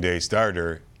opening day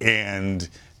starter, and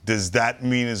does that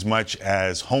mean as much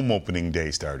as home opening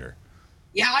day starter?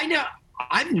 Yeah, I know.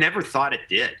 I've never thought it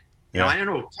did. I don't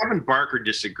know. Kevin Barker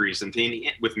disagrees with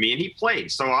me, and he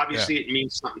played. So obviously it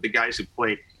means something to guys who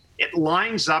played. It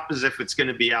lines up as if it's going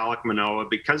to be Alek Manoah.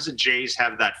 Because the Jays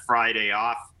have that Friday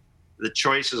off, the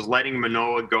choice is letting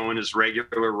Manoah go in his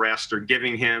regular rest or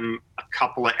giving him a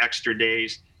couple of extra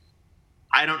days.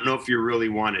 I don't know if you really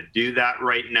want to do that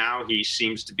right now. He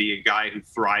seems to be a guy who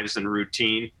thrives in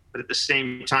routine. But at the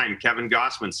same time, Kevin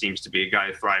Gausman seems to be a guy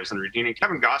who thrives in routine. And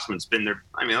Kevin Gausman's been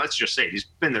let's just say he's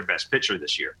been their best pitcher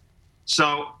this year.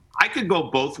 So I could go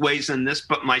both ways in this,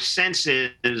 but my sense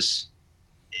is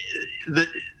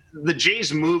the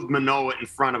Jays moved Manoah in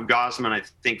front of Gausman, I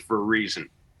think, for a reason.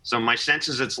 So my sense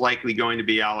is it's likely going to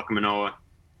be Alek Manoah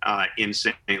in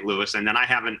St. Louis. And then I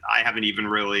haven't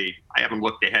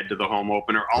looked ahead to the home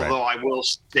opener, although I will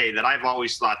say that I've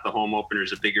always thought the home opener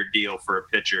is a bigger deal for a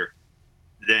pitcher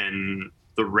than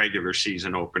the regular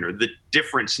season opener. The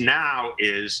difference now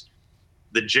is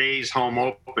the Jays home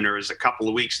opener is a couple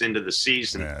of weeks into the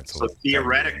season. Yeah, so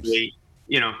theoretically,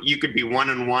 you could be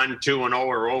 1-1, 2-0,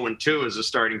 or 0-2 as a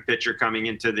starting pitcher coming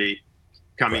into the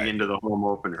home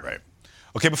opener. Right.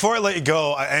 Okay, before I let you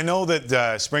go, I know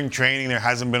that spring training, there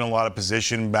hasn't been a lot of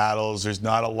position battles. There's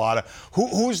not a lot of...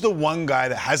 Who's the one guy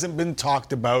that hasn't been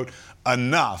talked about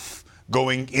enough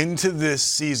going into this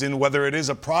season, whether it is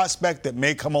a prospect that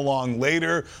may come along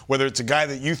later, whether it's a guy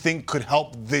that you think could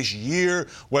help this year,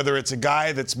 whether it's a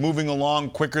guy that's moving along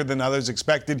quicker than others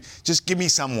expected? Just give me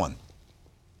someone.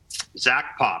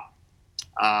 Zach Pop.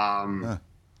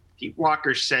 Pete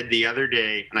Walker said the other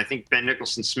day, and I think Ben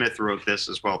Nicholson-Smith wrote this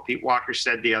as well, Pete Walker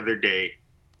said the other day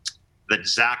that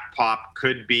Zach Pop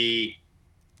could be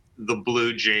the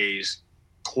Blue Jays'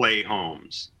 Clay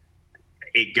Holmes.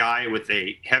 A guy with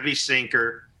a heavy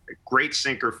sinker, a great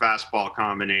sinker fastball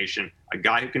combination, a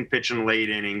guy who can pitch in late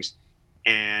innings,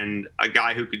 and a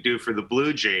guy who could do for the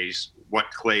Blue Jays what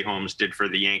Clay Holmes did for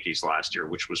the Yankees last year,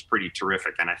 which was pretty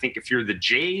terrific. And I think if you're the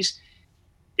Jays,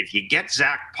 if you get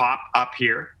Zach Pop up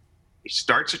here, he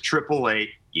starts at AAA,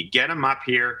 you get him up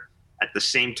here at the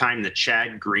same time that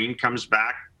Chad Green comes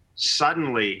back,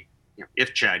 suddenly,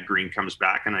 if Chad Green comes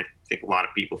back, and I think a lot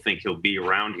of people think he'll be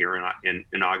around here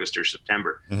in August or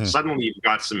September, suddenly you've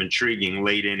got some intriguing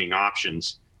late inning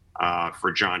options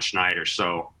for John Schneider.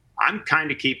 So I'm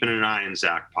kind of keeping an eye on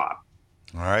Zach Pop.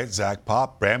 All right, Zach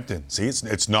Pop, Brampton. See,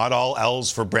 it's not all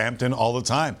L's for Brampton all the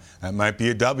time. That might be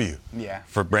a W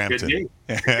for Brampton.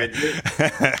 Good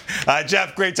day.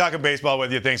 Jeff, great talking baseball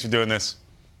with you. Thanks for doing this.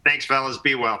 Thanks, fellas.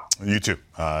 Be well. You too.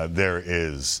 There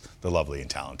is the lovely and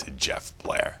talented Jeff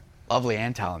Blair. Lovely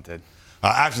and talented.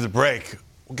 After the break,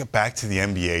 we'll get back to the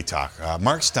NBA talk.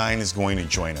 Mark Stein is going to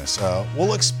join us.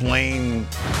 We'll explain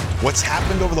what's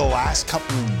happened over the last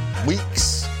couple of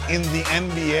weeks in the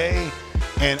NBA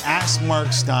and ask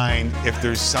Mark Stein if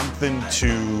there's something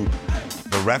to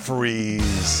the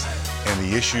referees and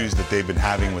the issues that they've been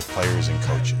having with players and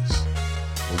coaches.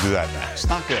 We'll do that next. It's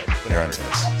not good. Here on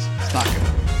Tennis. It's not good.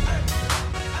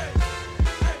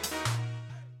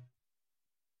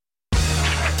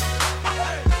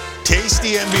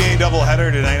 Tasty NBA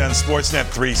doubleheader tonight on Sportsnet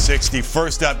 360.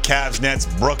 First up, Cavs Nets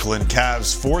Brooklyn.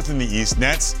 Cavs fourth in the East.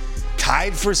 Nets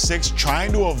tied for sixth,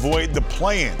 trying to avoid the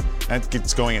play-in. That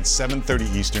gets going at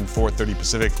 7:30 Eastern, 4:30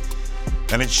 Pacific.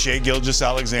 Then it's Shai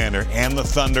Gilgeous-Alexander and the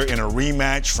Thunder in a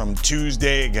rematch from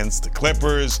Tuesday against the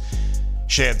Clippers.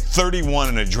 Shai had 31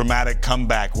 in a dramatic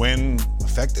comeback win,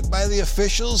 affected by the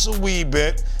officials a wee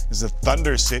bit, as the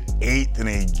Thunder sit 8th in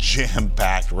a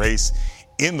jam-packed race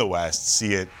in the West.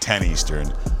 See it 10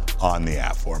 Eastern on the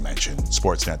aforementioned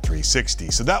Sportsnet 360.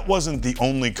 So that wasn't the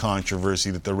only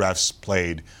controversy that the refs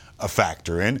played a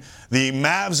factor in. The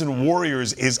Mavs and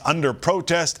Warriors is under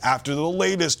protest after the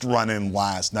latest run-in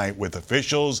last night with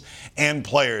officials and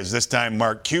players. This time,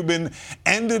 Mark Cuban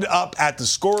ended up at the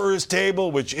scorer's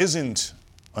table, which isn't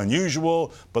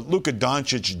unusual, but Luka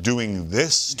Doncic doing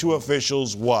this to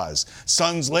officials was.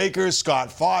 Suns Lakers, Scott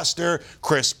Foster,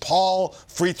 Chris Paul.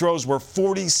 Free throws were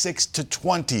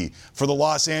 46-20 for the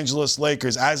Los Angeles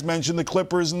Lakers. As mentioned, the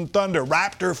Clippers and Thunder.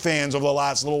 Raptor fans over the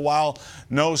last little while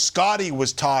know Scotty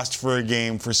was tossed for a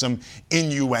game for some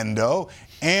innuendo.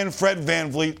 And Fred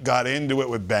VanVleet got into it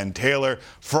with Ben Taylor.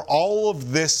 For all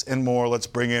of this and more, let's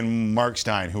bring in Mark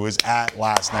Stein, who was at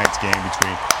last night's game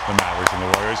between the Mavericks and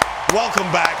the Warriors.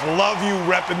 Welcome back. Love you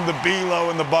repping the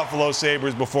B-Lo and the Buffalo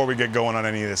Sabres before we get going on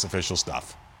any of this official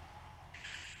stuff.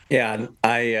 Yeah,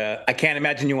 I can't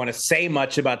imagine you want to say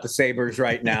much about the Sabres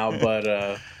right now,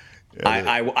 but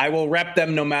I will rep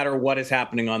them no matter what is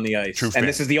happening on the ice. True fan. And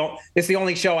this is the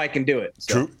only show I can do it.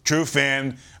 So. True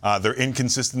fan. Their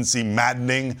inconsistency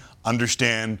maddening,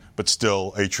 understand, but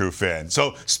still a true fan.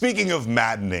 So speaking of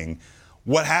maddening,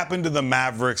 what happened to the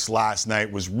Mavericks last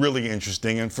night was really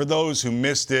interesting. And for those who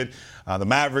missed it, the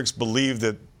Mavericks believed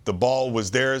that the ball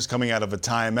was theirs coming out of a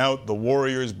timeout. The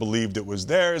Warriors believed it was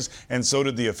theirs, and so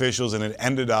did the officials, and it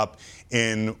ended up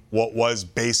in what was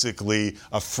basically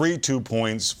a free 2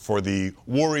 points for the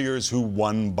Warriors, who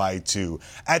won by 2.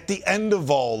 At the end of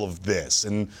all of this,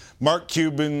 and Mark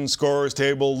Cuban, scorer's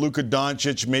table, Luka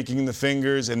Doncic making the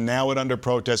fingers, and now it under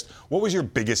protest, what was your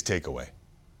biggest takeaway?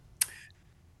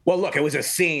 Well, look, it was a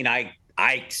scene.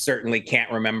 I certainly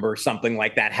can't remember something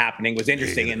like that happening. It was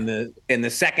interesting. In the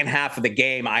second half of the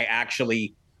game, I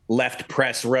actually left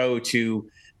press row to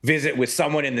visit with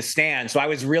someone in the stand. So I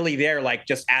was really there like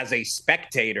just as a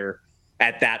spectator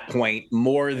at that point,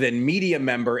 more than media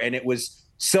member. And it was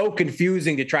so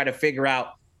confusing to try to figure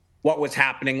out what was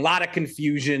happening. A lot of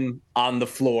confusion on the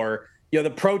floor. The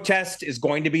protest is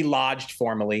going to be lodged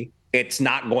formally. It's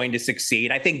not going to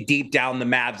succeed. I think deep down the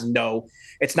Mavs know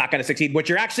it's not going to succeed. What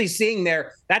you're actually seeing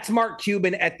there, that's Mark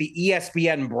Cuban at the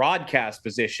ESPN broadcast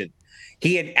position.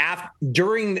 He had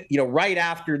right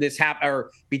after this happened,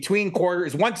 or between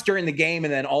quarters, once during the game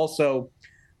and then also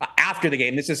after the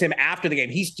game. This is him after the game.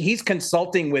 He's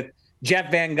consulting with Jeff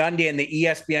Van Gundy and the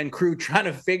ESPN crew, trying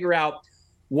to figure out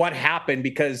what happened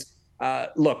because,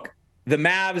 look, the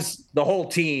Mavs, the whole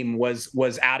team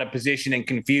was out of position and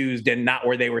confused and not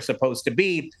where they were supposed to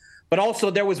be. But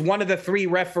also there was one of the three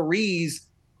referees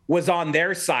was on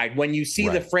their side. When you see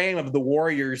the frame of the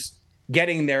Warriors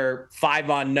getting their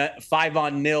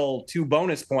 5-on-0 2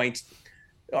 bonus points,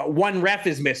 one ref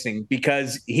is missing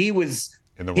because he was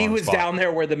down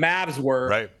there where the Mavs were.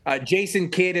 Right. Jason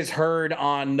Kidd is heard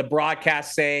on the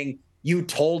broadcast saying, "You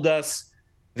told us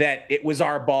that it was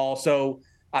our ball." So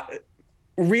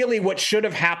really what should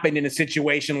have happened in a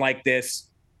situation like this,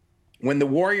 when the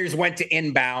Warriors went to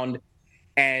inbound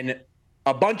and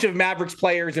a bunch of Mavericks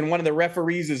players and one of the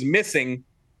referees is missing,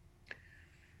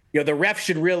 the ref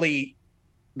should really,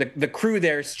 the crew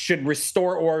there should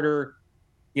restore order,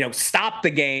 stop the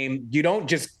game. You don't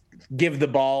just give the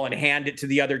ball and hand it to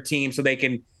the other team so they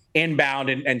can inbound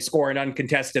and score an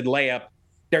uncontested layup.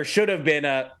 There should have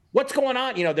been what's going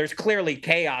on? There's clearly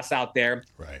chaos out there,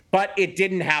 right? But it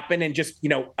didn't happen. And just,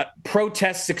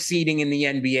 protests succeeding in the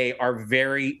NBA are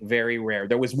very, very rare.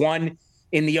 There was one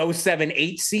in the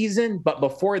 07-08 season, but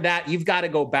before that, you've got to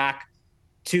go back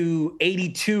to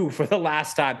 82 for the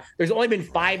last time. There's only been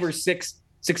 5 or 6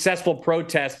 successful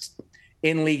protests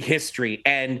in league history.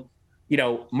 And,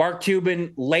 Mark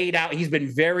Cuban laid out, he's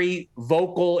been very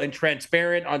vocal and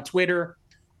transparent on Twitter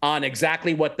on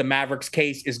exactly what the Mavericks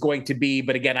case is going to be.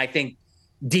 But again, I think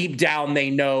deep down they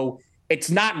know it's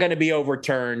not going to be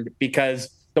overturned, because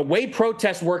the way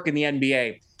protests work in the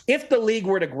NBA, if the league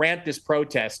were to grant this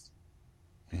protest,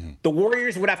 the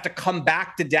Warriors would have to come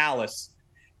back to Dallas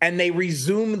and they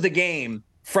resume the game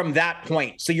from that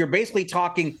point. So you're basically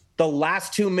talking the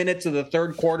last 2 minutes of the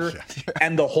third quarter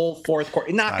and the whole fourth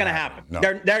quarter. Not going to happen.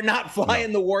 No. They're not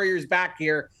flying the Warriors back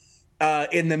here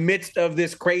in the midst of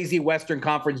this crazy Western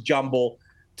Conference jumble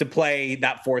to play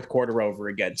that fourth quarter over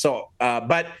again. So,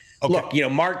 look,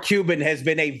 Mark Cuban has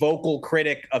been a vocal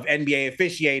critic of NBA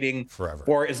officiating forever,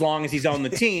 for as long as he's on the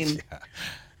team.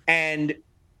 And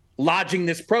lodging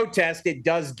this protest, it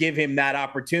does give him that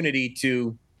opportunity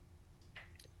to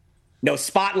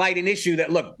spotlight an issue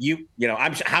that, look,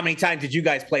 how many times did you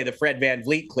guys play the Fred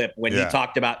VanVleet clip when he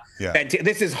talked about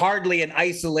this is hardly an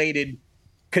isolated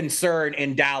concern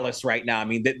in Dallas right now. I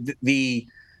mean, the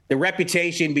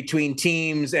reputation between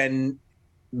teams and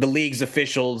the league's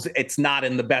officials, it's not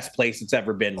in the best place it's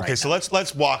ever been. Okay, so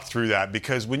let's walk through that,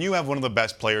 because when you have one of the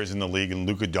best players in the league, and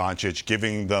Luka Doncic,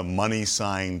 giving the money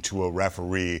sign to a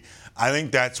referee, I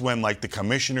think that's when the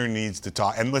commissioner needs to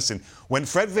talk. And listen, when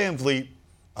Fred VanVleet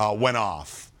went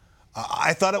off,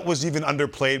 I thought it was even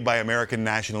underplayed by American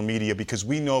national media, because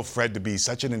we know Fred to be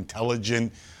such an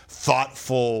intelligent,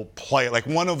 thoughtful player, like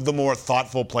one of the more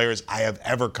thoughtful players I have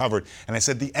ever covered. And I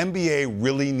said, the NBA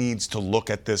really needs to look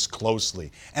at this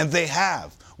closely. And they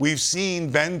have. We've seen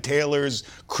Ben Taylor's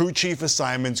crew chief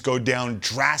assignments go down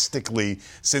drastically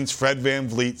since Fred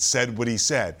VanVleet said what he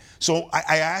said. So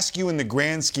I ask you, in the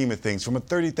grand scheme of things, from a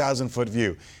 30,000-foot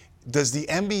view, does the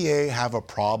NBA have a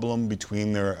problem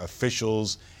between their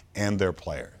officials and their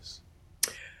players?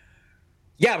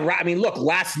 Yeah, I mean, look,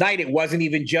 last night it wasn't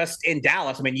even just in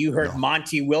Dallas. I mean, you heard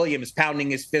Monty Williams pounding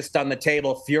his fist on the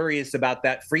table, furious about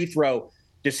that free throw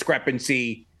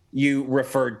discrepancy you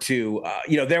referred to.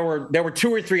 There were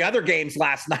 2 or 3 other games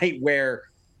last night where,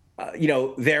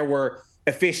 there were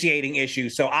officiating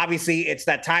issues. So obviously it's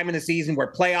that time in the season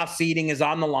where playoff seeding is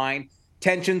on the line.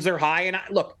 Tensions are high. And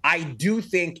I do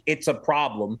think it's a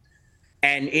problem.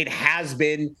 And it has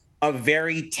been a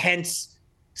very tense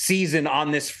season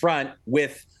on this front,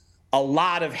 with a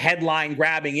lot of headline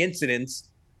grabbing incidents.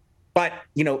 But,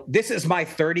 this is my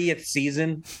 30th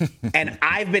season, and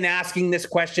I've been asking this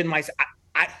question myself.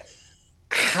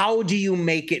 How do you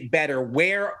make it better?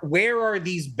 Where are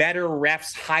these better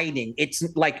refs hiding? It's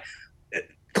like,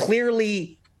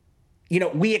 clearly,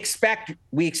 we expect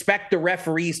the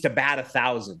referees to bat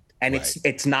 1,000, and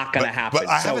it's not going to happen.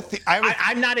 But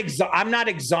I'm not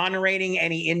exonerating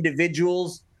any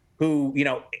individuals who,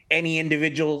 any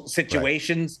individual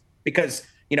situations, because,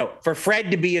 for Fred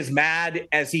to be as mad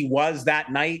as he was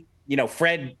that night,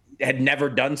 Fred had never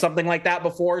done something like that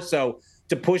before. So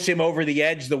to push him over the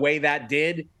edge the way that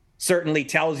did certainly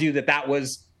tells you that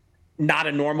was not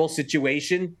a normal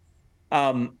situation.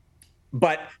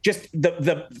 But just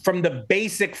from the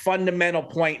basic fundamental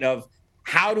point of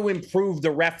how to improve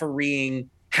the refereeing,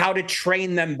 how to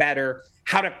train them better,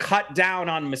 how to cut down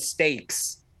on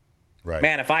mistakes. Right.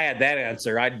 Man, if I had that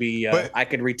answer, I'd be. I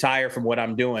could retire from what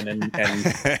I'm doing. And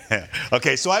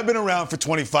Okay, so I've been around for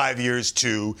 25 years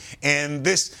too, and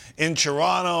this in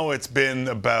Toronto, it's been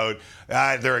about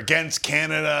they're against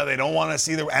Canada. They don't want to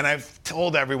see and I've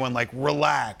told everyone,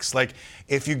 relax.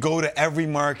 If you go to every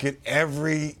market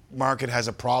has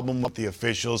a problem with the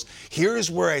officials. Here's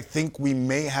where I think we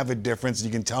may have a difference. You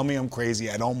can tell me I'm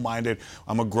crazy. I don't mind it.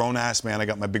 I'm a grown-ass man. I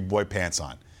got my big boy pants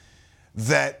on.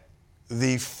 That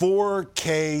the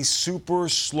 4K super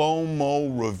slow-mo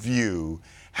review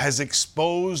has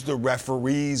exposed the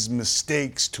referees'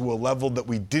 mistakes to a level that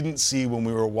we didn't see when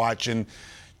we were watching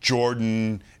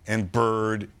Jordan and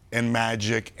Bird and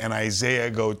Magic and Isaiah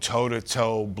go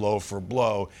toe-to-toe, blow for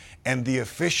blow, and the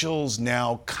officials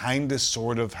now kind of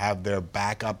sort of have their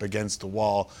back up against the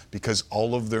wall because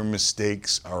all of their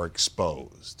mistakes are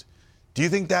exposed. Do you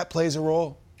think that plays a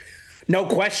role? No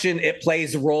question it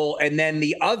plays a role. And then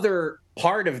the other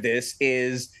part of this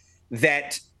is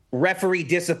that referee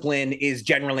discipline is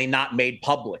generally not made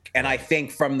public. And I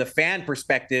think from the fan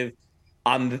perspective,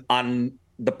 on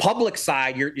the public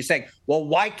side, you're saying, well,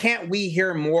 why can't we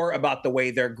hear more about the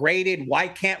way they're graded? Why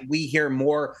can't we hear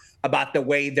more about the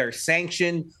way they're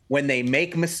sanctioned when they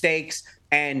make mistakes?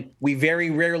 And we very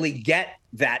rarely get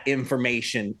that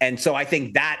information. And so I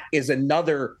think that is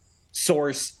another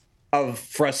source of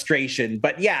frustration.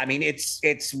 But yeah, I mean,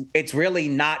 it's really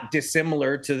not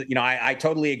dissimilar to, I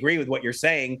totally agree with what you're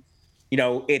saying.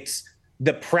 It's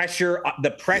the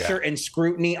pressure and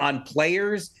scrutiny on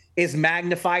players is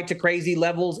magnified to crazy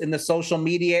levels in the social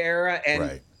media era.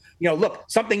 And, look,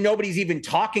 something nobody's even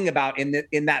talking about in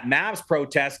that Mavs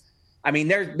protest. I mean,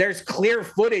 there's clear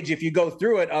footage if you go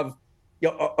through it of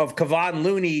Kevon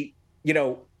Looney,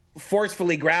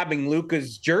 forcefully grabbing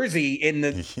Luka's jersey in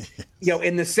the,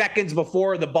 in the seconds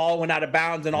before the ball went out of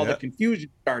bounds and all the confusion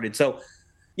started. So,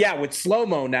 yeah, with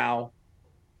slow-mo now,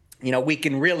 we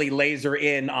can really laser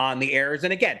in on the errors.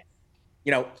 And again,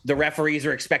 the referees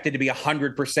are expected to be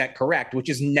 100% correct, which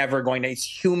is never going to, it's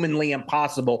humanly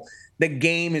impossible. The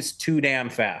game is too damn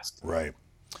fast. Right.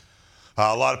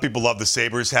 A lot of people love the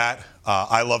Sabres hat.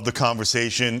 I love the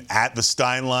conversation at the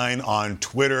Steinline on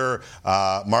Twitter,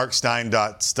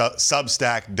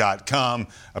 markstein.substack.com.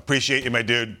 Appreciate you, my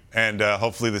dude. And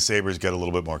hopefully the Sabres get a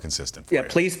little bit more consistent for you.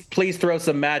 Please throw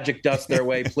some magic dust their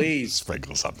way, please.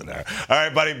 Sprinkle something there. All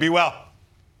right, buddy, be well.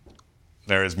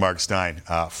 There is Mark Stein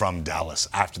from Dallas.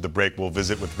 After the break, we'll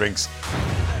visit with rinks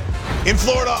in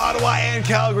Florida, Ottawa, and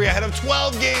Calgary ahead of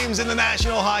 12 games in the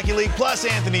National Hockey League, plus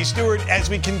Anthony Stewart as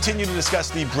we continue to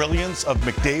discuss the brilliance of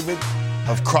McDavid,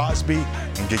 of Crosby,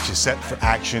 and get you set for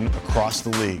action across the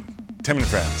league. Tim and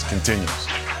Friends continues.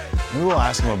 Maybe we'll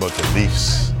ask him about the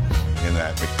Leafs in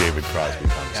that McDavid-Crosby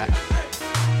conversation.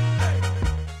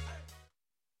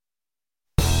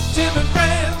 Tim and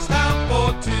Friends, time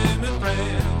for Tim and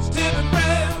Friends. Tim and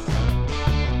Friends.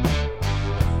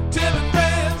 Tim and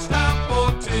Friends, time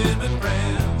for Tim and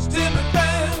Friends. Tim and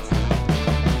Friends.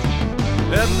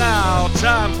 And now,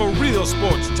 time for real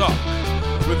sports talk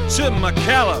with Tim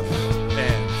McAuliffe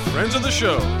and friends of the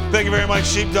show. Thank you very much,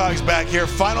 Sheepdogs, back here.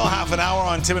 Final half an hour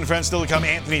on Tim and Friends still to come.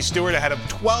 Anthony Stewart ahead of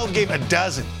 12 games, a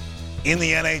dozen in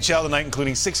the NHL tonight,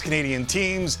 including 6 Canadian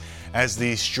teams as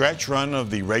the stretch run of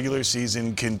the regular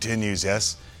season continues.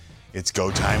 Yes, it's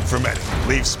go time for many.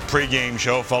 Leafs pregame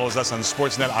show follows us on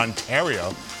Sportsnet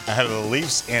Ontario ahead of the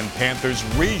Leafs and Panthers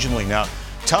regionally. Now,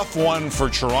 tough one for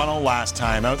Toronto last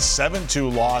time out,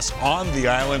 7-2 loss on the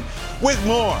island. With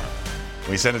more,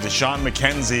 we send it to Sean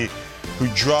McKenzie, who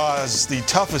draws the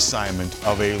tough assignment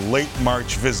of a late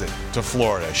March visit to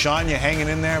Florida. Sean, you hanging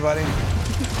in there, buddy?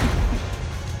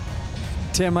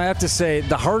 Tim, I have to say,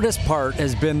 the hardest part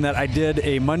has been that I did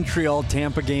a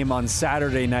Montreal-Tampa game on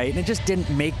Saturday night, and it just didn't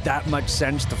make that much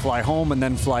sense to fly home and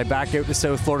then fly back out to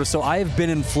South Florida. So I have been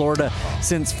in Florida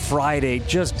since Friday,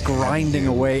 just grinding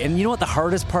away. And you know what the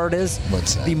hardest part is?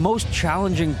 What's that? The most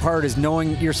challenging part is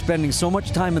knowing you're spending so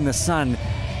much time in the sun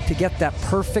to get that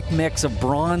perfect mix of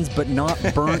bronze but not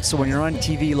burnt, so when you're on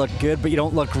TV you look good but you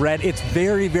don't look red. It's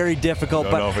very, very difficult,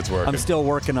 Don't but know if it's working. I'm still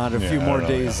working on it a few more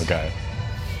days. Okay.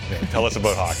 Yeah, tell us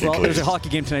about hockey, Well, please. there's a hockey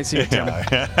game tonight. See you, Tim. Nope,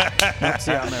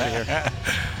 see, I'm out of here.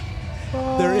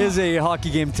 There is a hockey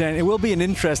game tonight. It will be an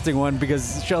interesting one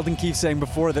because Sheldon Keefe saying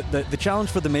before that the challenge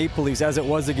for the Maple Leafs, as it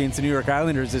was against the New York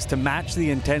Islanders, is to match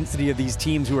the intensity of these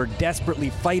teams who are desperately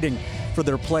fighting for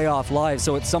their playoff lives.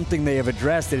 So it's something they have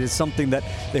addressed. It is something that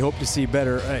they hope to see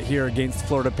better here against the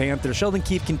Florida Panthers. Sheldon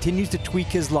Keefe continues to tweak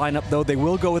his lineup, though. They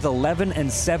will go with 11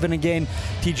 and 7 again.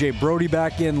 TJ Brody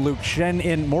back in, Luke Shen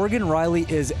in. Morgan Riley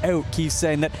is out. Keefe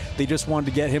saying that they just wanted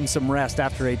to get him some rest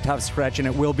after a tough stretch, and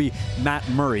it will be Matt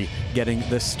Murray getting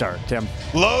the start. Tim.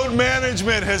 Load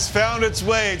management has found its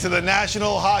way to the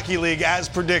National Hockey League as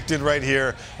predicted right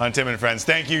here on Tim and Friends.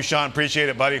 Thank you, Sean. Appreciate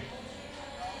it, buddy.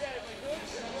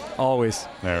 Always.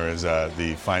 There is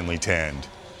the finely tanned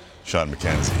Sean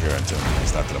McKenzie here on Tim and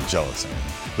Friends. Not that I'm jealous.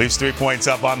 Leafs 3 points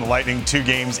up on the Lightning, 2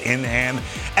 games in hand.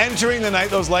 Entering the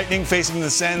night, those Lightning facing the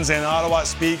Sens in Ottawa.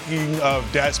 Speaking of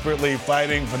desperately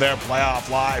fighting for their playoff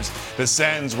lives, the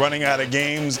Sens running out of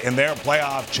games in their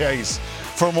playoff chase.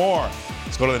 For more,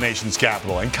 let's go to the nation's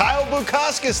capital. And Kyle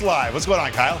Bukauskas live. What's going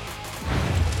on, Kyle?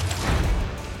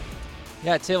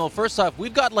 Yeah, Tim, well, first off,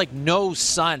 we've got like no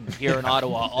sun here in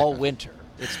Ottawa all winter.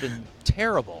 It's been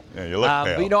terrible. Yeah, you look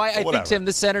pale. But, I think, Tim,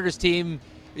 the Senators team.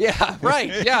 Yeah,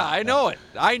 right. Yeah, I know it.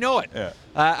 Yeah.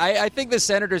 I think the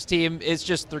Senators team is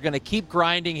just, they're going to keep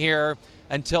grinding here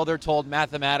until they're told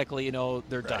mathematically,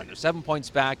 they're done. They're 7 points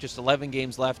back, just 11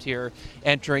 games left here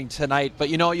entering tonight. But,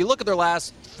 you look at their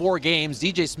last 4 games.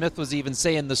 DJ Smith was even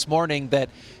saying this morning that,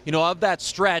 of that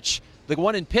stretch, the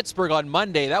one in Pittsburgh on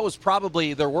Monday, that was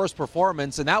probably their worst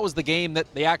performance, and that was the game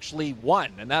that they actually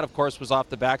won. And that, of course, was off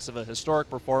the backs of a historic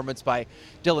performance by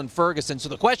Dylan Ferguson. So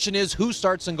the question is, who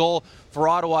starts in goal for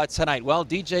Ottawa tonight? Well,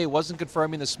 DJ wasn't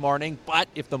confirming this morning, but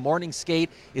if the morning skate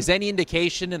is any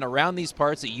indication, and around these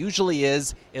parts it usually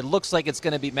is, it looks like it's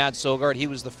going to be Matt Sogard. He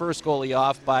was the first goalie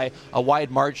off by a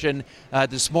wide margin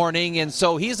this morning, and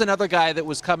so he's another guy that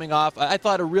was coming off, I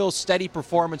thought, a real steady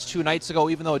performance 2 nights ago,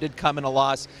 even though it did come in a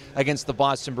loss against the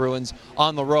Boston Bruins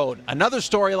on the road. Another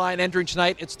storyline entering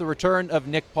tonight, it's the return of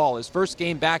Nick Paul. His first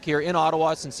game back here in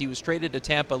Ottawa since he was traded to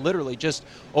Tampa literally just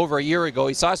over a year ago.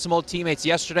 He saw some old teammates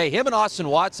yesterday. Him and Austin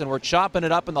Watson were chopping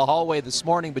it up in the hallway this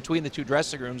morning between the 2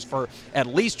 dressing rooms for at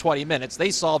least 20 minutes.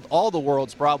 They solved all the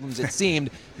world's problems, it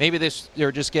seemed. Maybe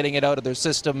they're just getting it out of their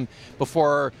system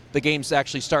before the game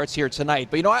actually starts here tonight.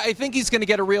 But, I think he's going to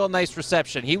get a real nice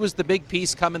reception. He was the big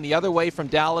piece coming the other way from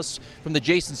Dallas, from the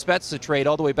Jason Spezza trade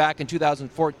all the way back in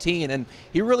 2014, and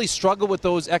he really struggled with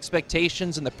those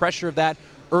expectations and the pressure of that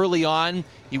early on.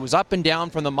 He was up and down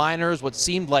from the minors what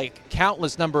seemed like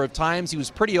countless number of times. He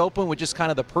was pretty open with just kind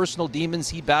of the personal demons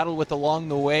he battled with along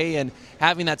the way, and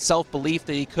having that self-belief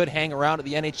that he could hang around at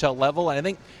the NHL level. And I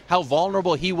think how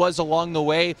vulnerable he was along the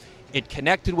way, it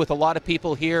connected with a lot of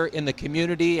people here in the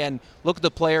community, and look at the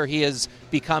player he has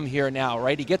become here now,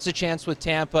 right? He gets a chance with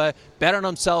Tampa, bet on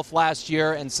himself last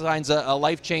year, and signs a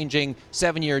life-changing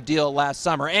 7-year deal last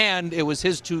summer. And it was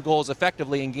his 2 goals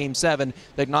effectively in Game 7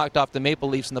 that knocked off the Maple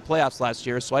Leafs in the playoffs last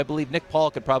year. So I believe Nick Paul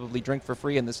could probably drink for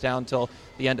free in this town until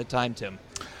the end of time, Tim.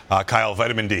 Kyle,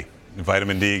 vitamin D.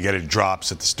 Vitamin D, get it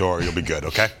drops at the store. You'll be good,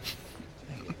 okay?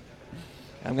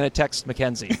 I'm going to text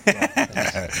Mackenzie.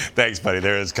 Yeah, thanks, buddy.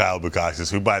 There is Kyle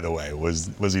Bukauskas, who, by the way,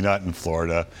 was he not in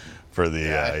Florida for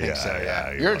the? I think so.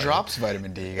 Yeah. You're a drops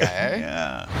vitamin D guy, eh?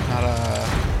 Yeah.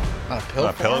 Not a pill.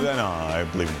 Not a pill? No, I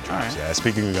believe in the drops. Right. Yeah.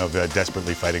 Speaking of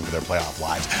desperately fighting for their playoff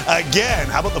lives again,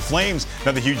 how about the Flames?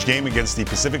 Another huge game against the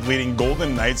Pacific-leading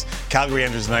Golden Knights. Calgary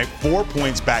enters tonight 4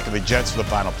 points back of the Jets for the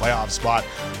final playoff spot,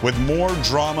 with more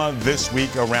drama this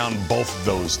week around both of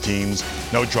those teams.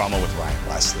 No drama with Ryan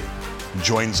Leslie.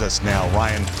 Joins us now.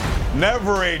 Ryan,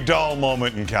 never a dull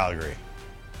moment in Calgary.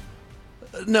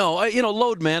 No,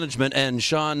 load management and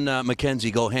Sean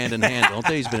McKenzie go hand in hand, don't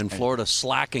they? He's been in Florida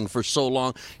slacking for so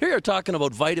long. Here you're talking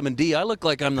about vitamin D. I look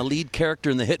like I'm the lead character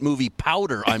in the hit movie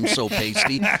Powder. I'm so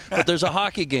pasty. But there's a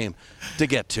hockey game to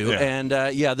get to. Yeah. And,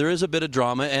 there is a bit of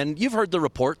drama. And you've heard the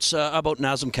reports about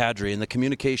Nazem Kadri and the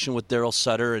communication with Daryl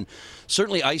Sutter. And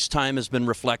certainly ice time has been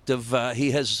reflective.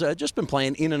 He has just been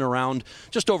playing in and around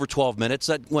just over 12 minutes.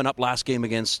 That went up last game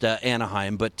against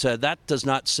Anaheim. But that does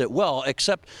not sit well,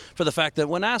 except for the fact that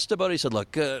when asked about it, he said,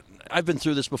 look, I've been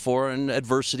through this before, and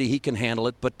adversity, he can handle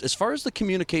it. But as far as the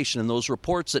communication and those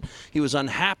reports that he was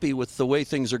unhappy with the way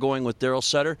things are going with Daryl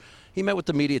Sutter, he met with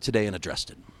the media today and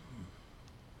addressed it.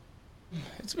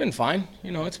 It's been fine.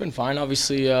 It's been fine.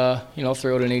 Obviously,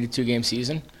 throughout an 82-game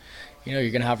season, you're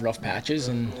going to have rough patches,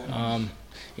 and,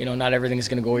 not everything is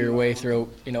going to go your way throughout,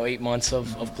 8 months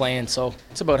of playing. So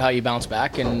it's about how you bounce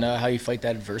back and how you fight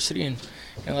that adversity. And,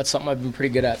 that's something I've been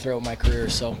pretty good at throughout my career.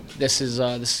 So this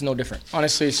is no different.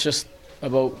 Honestly, it's just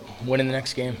about winning the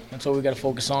next game. That's what we got to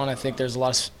focus on. I think there's a lot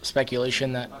of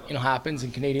speculation that, happens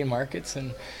in Canadian markets,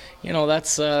 and,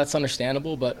 that's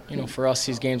understandable. But, for us,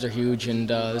 these games are huge, and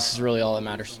this is really all that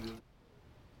matters.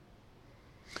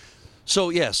 So,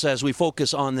 yes, as we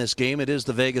focus on this game, it is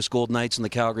the Vegas Golden Knights and the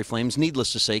Calgary Flames.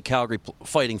 Needless to say, Calgary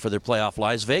fighting for their playoff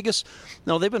lives. Vegas,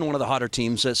 no, they've been one of the hotter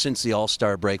teams since the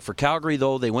All-Star break. For Calgary,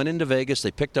 though, they went into Vegas.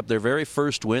 They picked up their very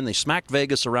first win. They smacked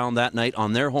Vegas around that night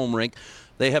on their home rink.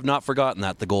 They have not forgotten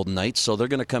that, the Golden Knights, so they're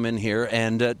going to come in here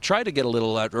and try to get a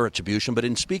little retribution. But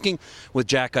in speaking with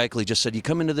Jack Eichel, he just said, you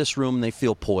come into this room and they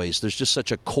feel poised. There's just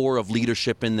such a core of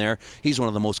leadership in there. He's one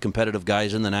of the most competitive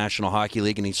guys in the National Hockey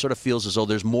League, and he sort of feels as though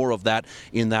there's more of that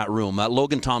in that room.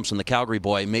 Logan Thompson, the Calgary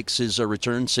boy, makes his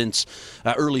return since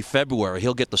early February.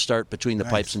 He'll get the start between the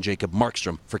pipes and Jacob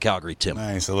Markstrom for Calgary, Tim.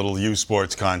 Nice, a little U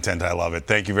Sports content. I love it.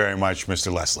 Thank you very much,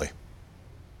 Mr. Leslie.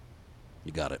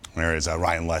 You got it. There is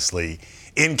Ryan Leslie.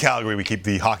 In Calgary, we keep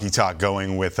the hockey talk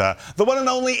going with the one and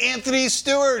only Anthony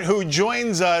Stewart, who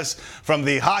joins us from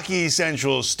the Hockey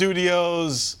Central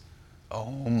studios. Oh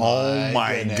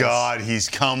my goodness. God! He's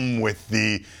come with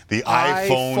the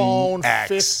iPhone X.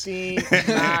 15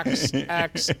 Max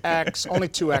XX. Only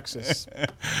 2 X's.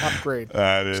 Upgrade.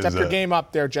 That is, Step your game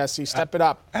up there, Jesse. Step it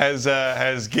up.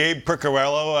 Has Gabe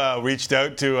Piccarello reached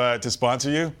out to sponsor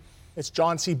you? It's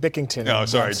John C. Bickington. No,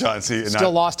 sorry, John C.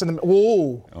 Still lost in the.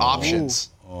 Ooh. Options.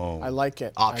 Oh. I like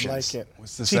it. Options. I like it.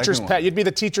 What's the teacher's second pet. one? You'd be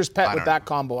the teacher's pet with that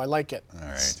combo. I like it. All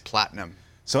right. Platinum.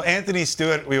 So Anthony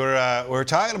Stewart, we were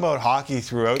talking about hockey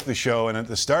throughout the show, and at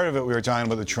the start of it, we were talking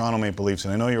about the Toronto Maple Leafs,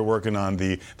 and I know you're working on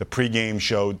the pregame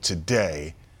show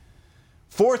today.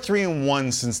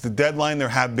 4-3-1 since the deadline. There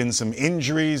have been some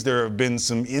injuries. There have been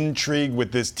some intrigue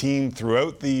with this team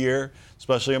throughout the year,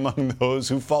 especially among those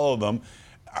who follow them.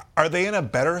 Are they in a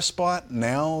better spot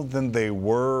now than they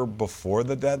were before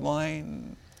the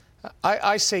deadline?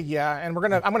 I say yeah, and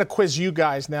I'm gonna quiz you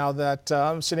guys now that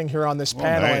I'm sitting here on this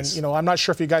panel, nice. and I'm not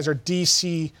sure if you guys are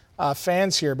DC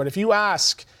fans here, but if you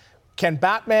ask, can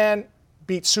Batman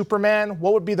beat Superman?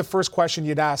 What would be the first question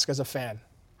you'd ask as a fan?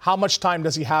 How much time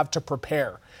does he have to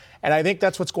prepare? And I think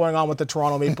that's what's going on with the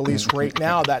Toronto Maple Leafs right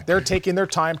now, that they're taking their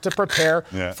time to prepare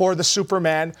for the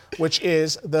Superman, which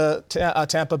is the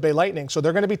Tampa Bay Lightning. So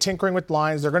they're going to be tinkering with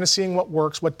lines. They're going to see what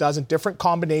works, what doesn't, different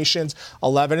combinations,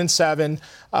 11 and 7,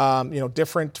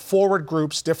 different forward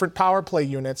groups, different power play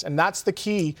units. And that's the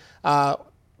key,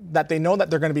 that they know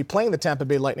that they're going to be playing the Tampa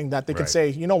Bay Lightning, that they can say,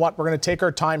 you know what, we're going to take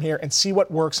our time here and see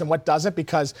what works and what doesn't,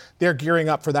 because they're gearing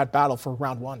up for that battle for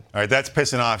round 1. All right, that's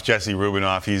pissing off Jesse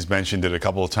Rubinoff. He's mentioned it a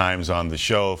couple of times on the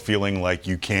show, feeling like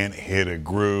you can't hit a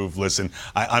groove. Listen,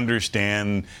 I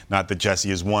understand, not that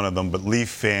Jesse is one of them, but Leaf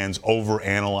fans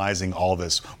overanalyzing all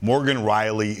this. Morgan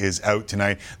Rielly is out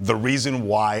tonight. The reason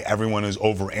why everyone is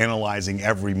overanalyzing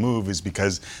every move is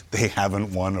because they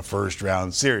haven't won a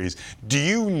first-round series. Do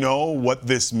you know what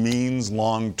this means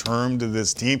long term to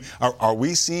this team? Are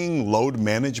we seeing load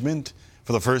management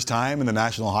for the first time in the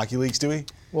National Hockey League, Stewie?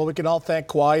 Well, we can all thank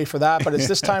Kawhi for that, but it's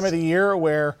this time of the year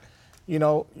where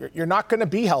you're not going to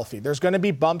be healthy. There's going to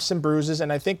be bumps and bruises,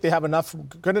 and I think they have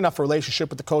good enough relationship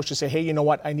with the coach to say, hey, you know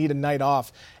what, I need a night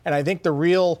off. And I think the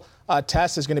real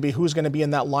test is going to be who's going to be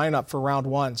in that lineup for round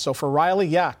 1. So for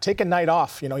Rielly, take a night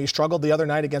off. He struggled the other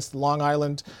night against Long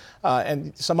Island,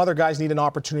 and some other guys need an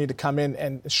opportunity to come in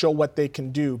and show what they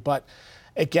can do. But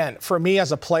again, for me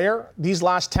as a player, these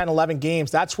last 10, 11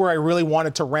 games, that's where I really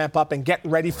wanted to ramp up and get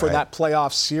ready for that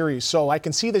playoff series. So I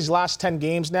can see these last 10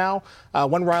 games now,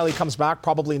 when Rielly comes back,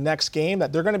 probably next game,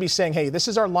 that they're going to be saying, hey, this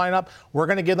is our lineup. We're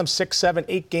going to give them 6, 7,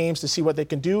 8 games to see what they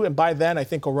can do. And by then, I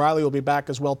think O'Reilly will be back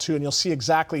as well, too. And you'll see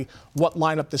exactly what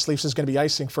lineup this Leafs is going to be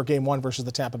icing for Game 1 versus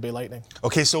the Tampa Bay Lightning.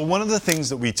 Okay, so one of the things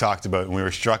that we talked about, and we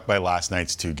were struck by last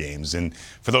night's 2 games, and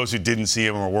for those who didn't see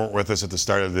them or weren't with us at the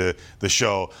start of the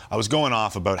show, I was going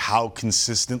off about how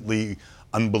consistently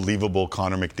unbelievable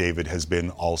Connor McDavid has been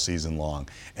all season long.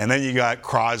 And then you got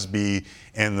Crosby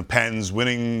and the Pens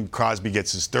winning. Crosby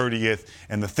gets his 30th.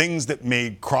 And the things that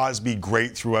made Crosby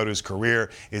great throughout his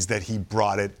career is that he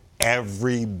brought it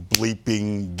every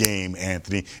bleeping game,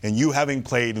 Anthony. And you, having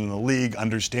played in the league,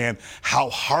 understand how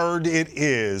hard it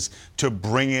is to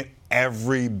bring it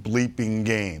every bleeping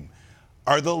game.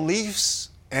 Are the Leafs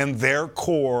and their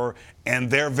core and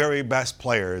their very best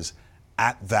players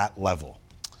at that level?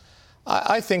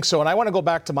 I think so, and I want to go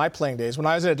back to my playing days. When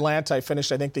I was in Atlanta, I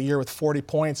finished, I think, the year with 40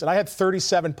 points, and I had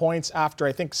 37 points after,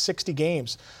 I think, 60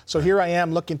 games. So here I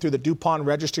am looking through the DuPont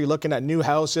registry, looking at new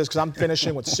houses, because I'm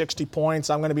finishing with 60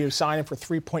 points. I'm going to be signing for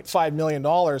 $3.5 million.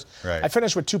 Right. I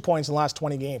finished with 2 points in the last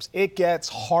 20 games. It gets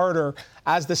harder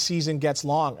as the season goes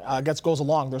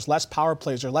along. There's less power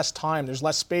plays, there's less time, there's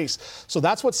less space. So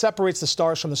that's what separates the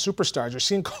stars from the superstars. You're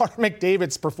seeing Connor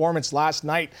McDavid's performance last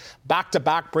night,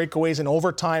 back-to-back breakaways in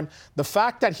overtime. The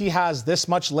fact that he has this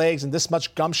much legs and this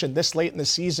much gumption this late in the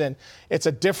season, it's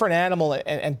a different animal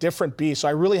and different beast. So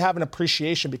I really have an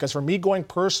appreciation, because for me going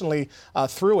personally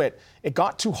through it, it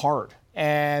got too hard.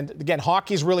 And again,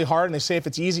 hockey's really hard, and they say if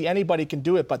it's easy, anybody can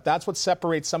do it. But that's what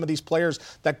separates some of these players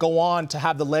that go on to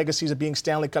have the legacies of being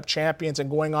Stanley Cup champions and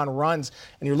going on runs.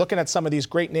 And you're looking at some of these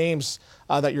great names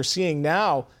that you're seeing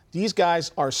now. These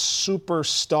guys are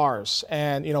superstars.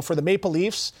 And, for the Maple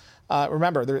Leafs,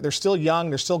 remember, they're still young.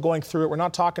 They're still going through it. We're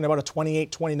not talking about a 28,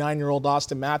 29-year-old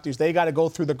Austin Matthews. They got to go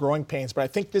through the growing pains. But I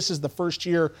think this is the first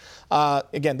year.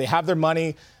 Again, they have their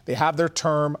money. They have their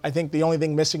term. I think the only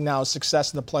thing missing now is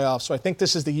success in the playoffs. So I think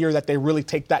this is the year that they really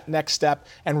take that next step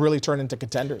and really turn into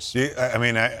contenders. I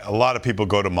mean, a lot of people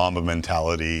go to Mamba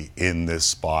mentality in this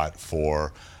spot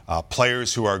for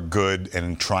players who are good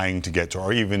and trying to get to,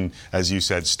 or even, as you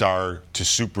said, star to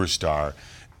superstar.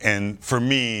 And for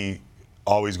me,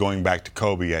 always going back to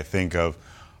Kobe, I think of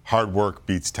hard work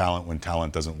beats talent when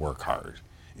talent doesn't work hard.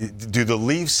 Do the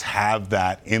Leafs have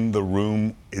that in the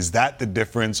room? Is that the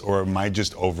difference, or am I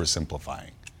just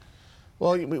oversimplifying?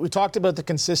 Well, we talked about the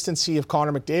consistency of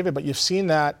Connor McDavid, but you've seen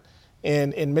that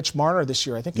in Mitch Marner this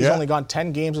year. I think he's only gone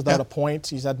 10 games without a point.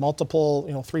 He's had multiple,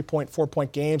 3-point,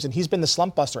 4-point games, and he's been the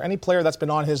slump buster. Any player that's been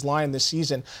on his line this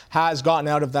season has gotten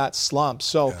out of that slump.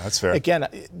 So, that's fair. Again,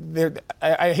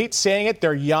 I hate saying it,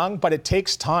 they're young, but it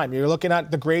takes time. You're looking at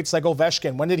the greats like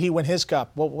Ovechkin. When did he win his cup?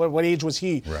 What age was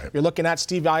he? Right. You're looking at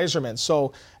Steve Yzerman.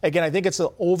 So, again, I think it's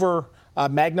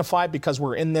magnified because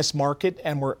we're in this market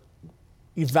and we're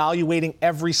evaluating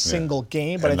every single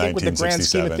game. But I think with the grand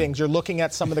scheme of things, you're looking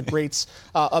at some of the greats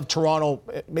of Toronto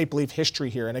Maple Leaf history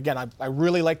here. And again, I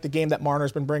really like the game that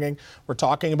Marner's been bringing. We're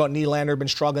talking about Nylander, been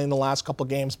struggling the last couple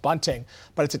games, Bunting,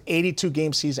 but it's an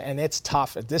 82-game season, and it's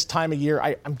tough. At this time of year,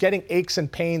 I'm getting aches and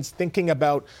pains thinking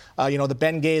about, the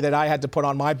Ben Gay that I had to put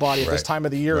on my body at this time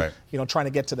of the year, trying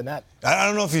to get to the net. I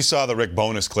don't know if you saw the Rick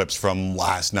Bowness clips from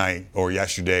last night or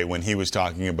yesterday when he was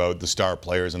talking about the star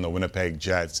players in the Winnipeg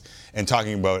Jets and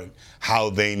talking about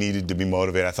how they needed to be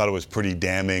motivated. I thought it was pretty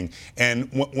damning. And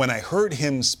when I heard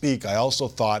him speak, I also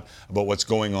thought about what's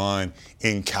going on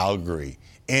in Calgary.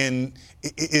 And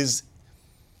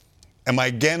am I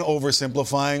again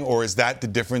oversimplifying, or is that the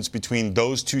difference between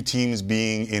those two teams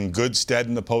being in good stead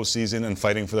in the postseason and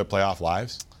fighting for their playoff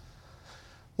lives?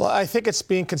 Well, I think it's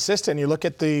being consistent. You look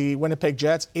at the Winnipeg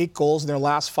Jets, 8 goals in their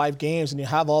last 5 games, and you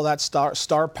have all that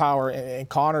star power and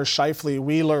Connor, Scheifele,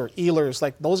 Wheeler, Ehlers.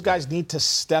 Like, those guys need to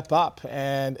step up.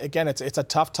 And again, it's a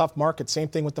tough market. Same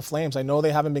thing with the Flames. I know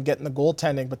they haven't been getting the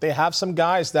goaltending, but they have some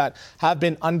guys that have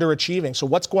been underachieving. So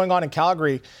what's going on in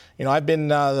Calgary? I've been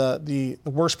the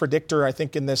worst predictor, I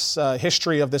think, in this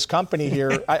history of this company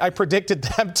here. I predicted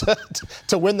them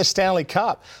to win the Stanley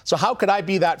Cup. So how could I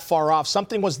be that far off?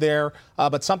 Something was there,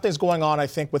 but something's going on, I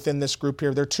think, within this group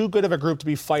here. They're too good of a group to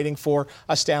be fighting for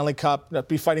a Stanley Cup,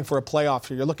 be fighting for a playoff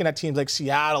here. You're looking at teams like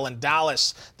Seattle and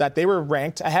Dallas that they were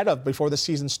ranked ahead of before the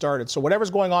season started. So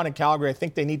whatever's going on in Calgary, I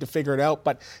think they need to figure it out,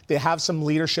 but they have some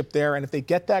leadership there. And if they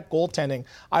get that goaltending,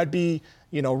 I'd be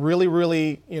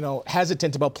really,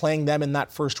 hesitant about playing them in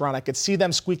that first round. I could see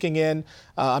them squeaking in.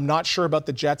 I'm not sure about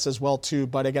the Jets as well, too.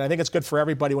 But again, I think it's good for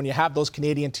everybody when you have those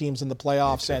Canadian teams in the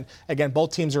playoffs. And again,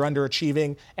 both teams are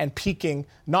underachieving and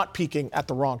not peaking at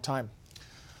the wrong time.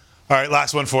 All right,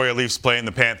 last one for you. Leafs playing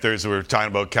the Panthers. We're talking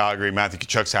about Calgary. Matthew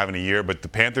Tkachuk's having a year, but the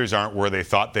Panthers aren't where they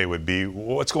thought they would be.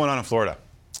 What's going on in Florida?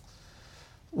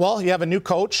 Well, you have a new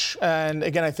coach, and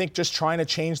again, I think just trying to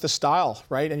change the style,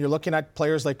 right? And you're looking at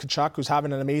players like Tkachuk, who's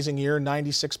having an amazing year,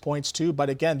 96 points too. But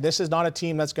again, this is not a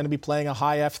team that's going to be playing a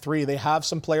high F3. They have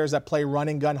some players that play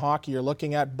running gun hockey. You're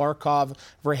looking at Barkov,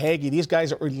 Verhaeghe. These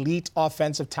guys are elite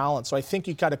offensive talent. So I think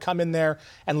you got to come in there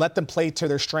and let them play to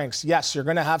their strengths. Yes, you're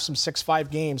going to have some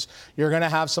 6-5 games. You're going to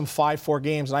have some 5-4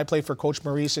 games. And I played for Coach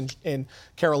Maurice in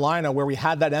Carolina, where we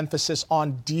had that emphasis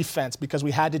on defense because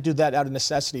we had to do that out of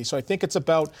necessity. So I think it's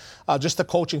about just the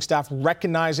coaching staff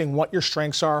recognizing what your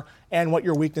strengths are and what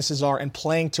your weaknesses are and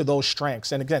playing to those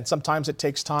strengths. And again, sometimes it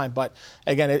takes time, but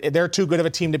again, they're too good of a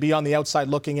team to be on the outside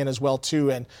looking in as well too.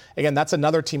 And again, that's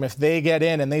another team. If they get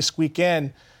in and they squeak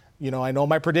in, I know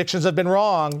my predictions have been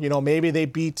wrong. Maybe they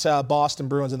beat Boston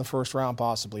Bruins in the first round,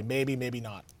 possibly. Maybe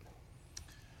not.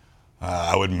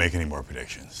 I wouldn't make any more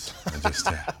predictions.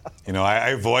 I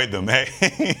avoid them. Hey,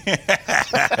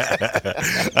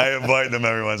 I avoid them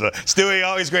every once in a while. Stewie,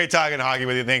 always great talking hockey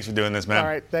with you. Thanks for doing this, man. All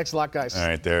right, thanks a lot, guys. All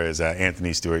right, there is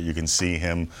Anthony Stewart. You can see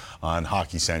him on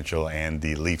Hockey Central and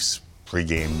the Leafs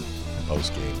pregame,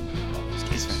 postgame.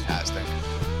 He's fantastic.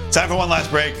 Time for one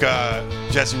last break.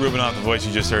 Jesse Rubinoff, the voice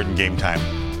you just heard in Game Time,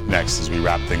 next as we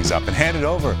wrap things up and hand it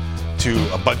over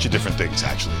to a bunch of different things,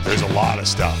 actually. There's a lot of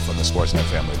stuff on the Sportsnet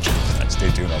family of channels tonight.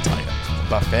 Stay tuned, I'll tell you.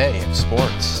 Buffet of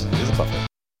sports. It is a buffet.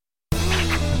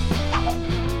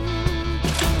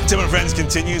 Tim and Friends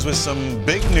continues with some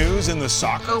big news in the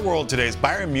soccer world today. As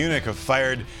Bayern Munich have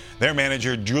fired their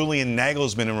manager, Julian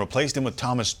Nagelsmann, and replaced him with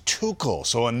Thomas Tuchel.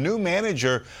 So a new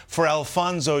manager for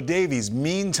Alphonso Davies.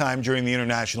 Meantime, during the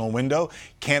international window,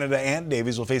 Canada and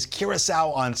Davies will face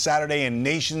Curaçao on Saturday in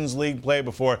Nations League play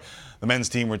before the men's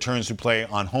team returns to play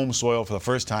on home soil for the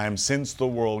first time since the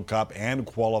World Cup and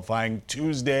qualifying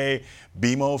Tuesday,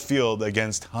 BMO Field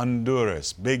against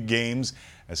Honduras. Big games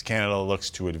as Canada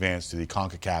looks to advance to the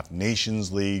CONCACAF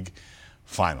Nations League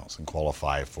finals and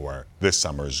qualify for this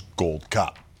summer's Gold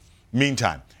Cup.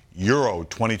 Meantime, Euro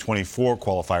 2024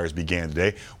 qualifiers began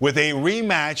today with a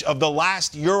rematch of the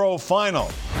last Euro final.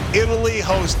 Italy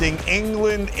hosting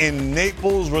England in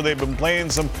Naples, where they've been playing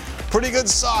some pretty good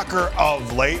soccer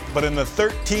of late. But in the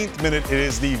 13th minute, it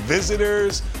is the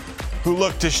visitors who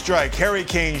looked to strike. Harry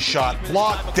Kane shot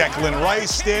blocked. Declan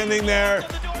Rice standing there.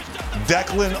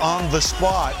 Declan on the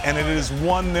spot, and it is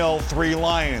 1-0, 3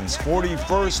 Lions.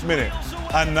 41st minute.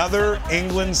 Another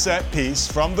England set piece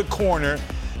from the corner.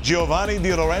 Giovanni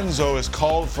Di Lorenzo is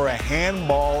called for a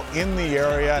handball in the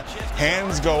area.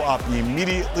 Hands go up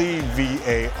immediately.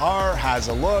 VAR has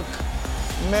a look.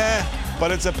 Meh,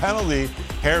 but it's a penalty.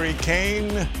 Harry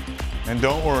Kane. And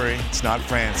don't worry, it's not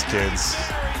France, kids.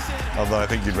 Although I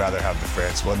think you'd rather have the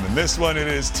France one than this one. It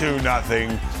is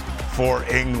 2-0 for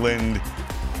England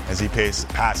as he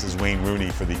passes Wayne Rooney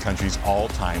for the country's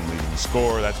all-time leading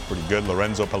scorer. That's pretty good.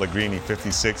 Lorenzo Pellegrini,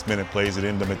 56th minute, plays it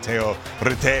into Matteo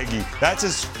Retegui. That's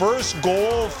his first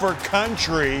goal for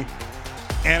country,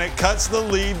 and it cuts the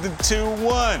lead to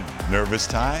 2-1. Nervous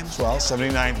times? Well,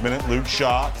 79th minute, Luke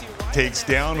Shaw takes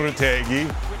down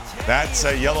Retegui. That's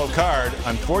a yellow card.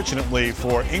 Unfortunately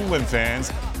for England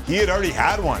fans, he had already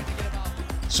had one.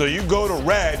 So you go to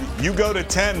red, you go to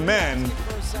 10 men.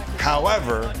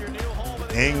 However,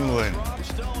 England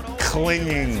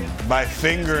clinging by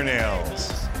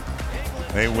fingernails.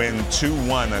 They win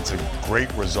 2-1. That's a great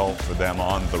result for them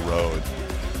on the road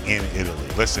in Italy.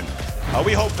 Listen,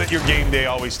 we hope that your game day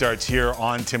always starts here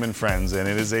on Tim and Friends, and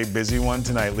it is a busy one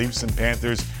tonight. Leafs and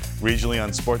Panthers regionally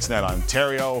on Sportsnet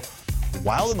Ontario.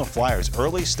 Wild and the Flyers,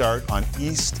 early start on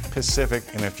East Pacific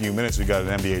in a few minutes. We got an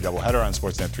NBA doubleheader on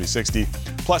Sportsnet 360,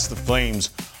 plus the Flames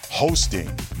hosting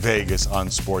Vegas on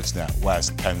Sportsnet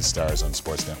West, Penn Stars on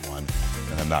Sportsnet 1,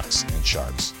 and the Nucks and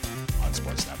Sharks on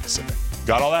Sportsnet Pacific.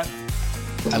 Got all that?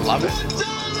 I love it.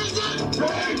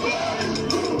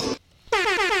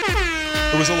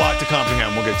 There was a lot to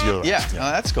comprehend. We'll get to you. Yeah,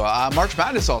 that's cool. March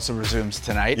Madness also resumes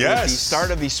tonight with the start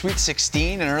of the Sweet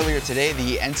 16, and earlier today,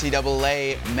 the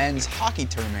NCAA men's hockey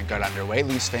tournament got underway.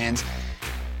 Leafs fans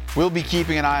will be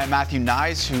keeping an eye on Matthew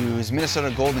Knies, whose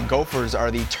Minnesota Golden Gophers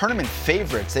are the tournament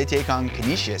favorites. They take on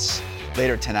Canisius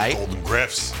later tonight. Golden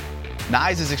Griffs.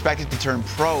 Knies is expected to turn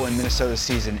pro when Minnesota's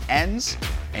season ends,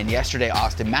 and yesterday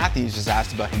Austin Matthews was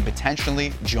asked about him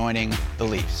potentially joining the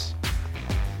Leafs.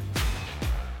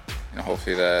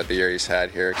 Hopefully the year he's had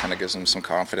here kind of gives him some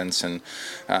confidence and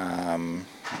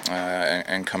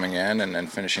coming in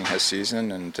and finishing his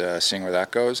season and seeing where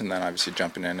that goes, and then obviously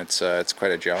jumping in. It's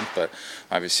quite a jump, but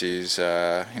obviously he's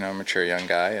a mature young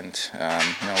guy, and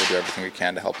we'll do everything we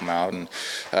can to help him out and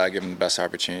give him the best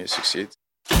opportunity to succeed.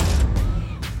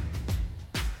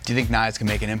 Do you think Knies can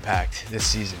make an impact this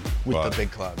season with the big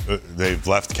club? They've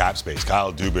left cap space.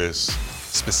 Kyle Dubas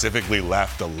specifically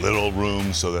left a little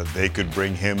room so that they could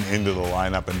bring him into the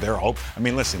lineup, and their hope. I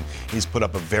mean, listen, he's put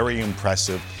up a very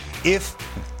impressive. If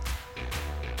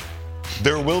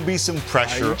there will be some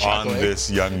pressure on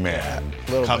this young man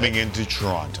coming into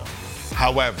Toronto.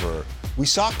 However, we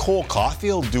saw Cole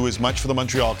Caulfield do as much for the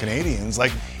Montreal Canadiens.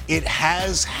 Like, it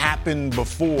has happened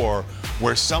before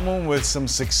where someone with some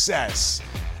success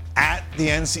at the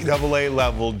NCAA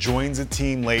level joins a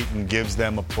team late and gives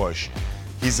them a push.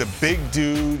 He's a big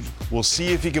dude. We'll see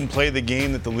if he can play the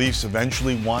game that the Leafs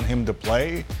eventually want him to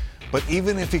play. But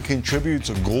even if he contributes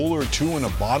a goal or two in a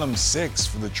bottom six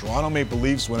for the Toronto Maple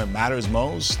Leafs when it matters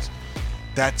most,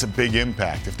 that's a big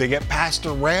impact. If they get passed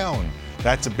around,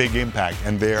 that's a big impact.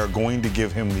 And they are going to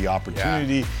give him the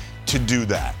opportunity to do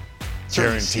that.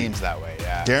 Certainly Guaranteed. seems that way,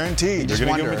 yeah. Guaranteed. They're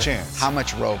going to give him a chance. How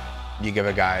much rope you give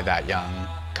a guy that young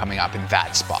coming up in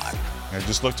that spot?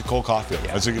 Just look to Cole Caulfield.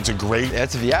 Yeah. It's a great.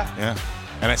 Yeah.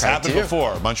 And it's happened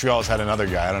before. Montreal's had another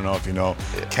guy. I don't know if you know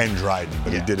Ken Dryden,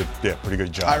 but he did a pretty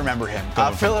good job. I remember him.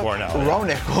 Philip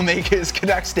Hronek will make his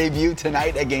Canucks debut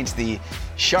tonight against the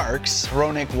Sharks.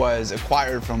 Hronek was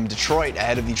acquired from Detroit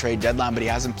ahead of the trade deadline, but he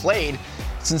hasn't played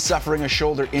since suffering a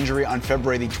shoulder injury on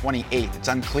February the 28th. It's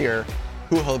unclear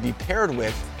who he'll be paired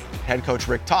with. Head coach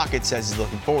Rick Tocchet says he's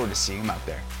looking forward to seeing him out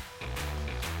there.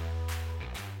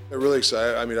 I'm really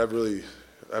excited. I mean,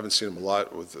 I haven't seen him a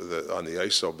lot on the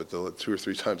ice, but the 2 or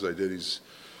 3 times I did, he's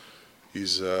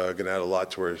going to add a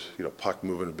lot to where, puck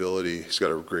moving ability. He's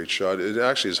got a great shot. It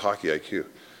actually, his hockey IQ,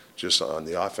 just on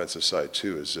the offensive side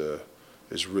too,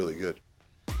 is really good.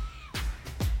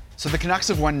 So the Canucks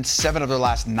have won 7 of their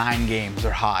last 9 games.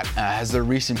 They're hot. Has their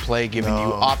recent play given you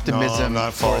optimism? No, I'm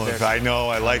not following. I know.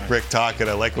 I like Rick Tocchet.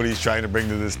 I like what he's trying to bring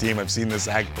to this team. I've seen this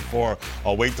act before.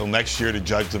 I'll wait till next year to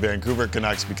judge the Vancouver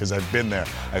Canucks because I've been there.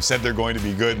 I've said they're going to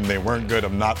be good, and they weren't good.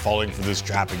 I'm not falling for this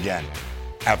trap again.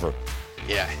 Ever.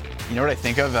 Yeah. You know what I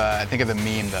think of? I think of the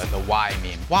meme, the why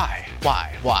meme. Why?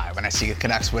 When I see the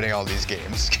Canucks winning all these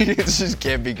games. It just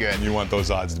can't be good. You want those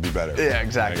odds to be better. Yeah,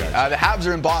 exactly. The Habs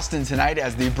are in Boston tonight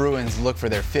as the Bruins look for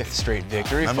their 5th straight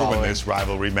victory. Remember when this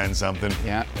rivalry meant something?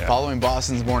 Yeah. Following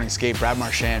Boston's morning skate, Brad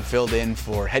Marchand filled in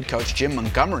for head coach Jim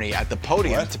Montgomery at the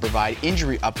podium to provide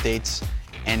injury updates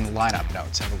and lineup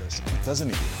notes. Have a listen. Doesn't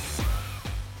he?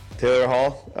 Taylor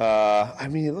Hall. I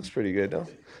mean, he looks pretty good, no?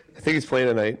 I think he's playing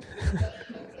tonight.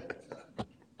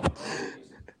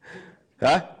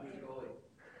 Huh?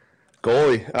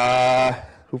 Goalie.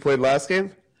 Who played last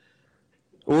game?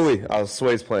 Uli.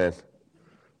 Sway's playing.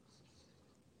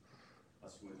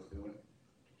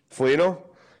 Foligno?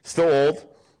 Still old.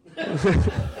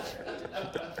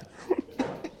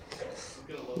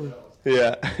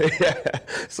 Yeah.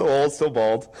 Still old, still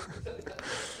bald.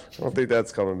 I don't think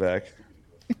that's coming back.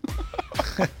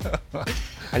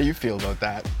 How do you feel about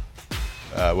that?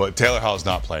 Well, Taylor Hall's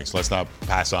not playing, so let's not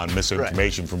pass on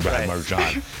misinformation from Brad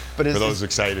Marchand. But for those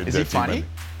excited. Is he funny?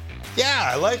 Yeah,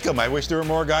 I like him. I wish there were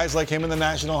more guys like him in the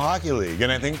National Hockey League.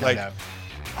 And I think,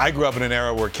 I grew up in an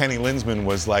era where Kenny Linseman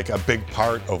was like a big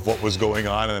part of what was going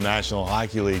on in the National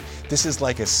Hockey League. This is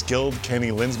like a skilled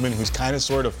Kenny Linseman who's kind of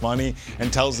sort of funny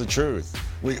and tells the truth.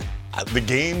 The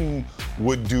game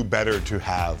would do better to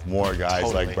have more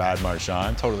guys like Brad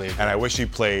Marchand. Totally agree. And I wish he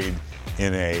played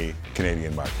in a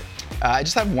Canadian market. I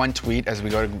just have one tweet as we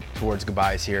go towards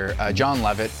goodbyes here. John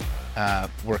Levitt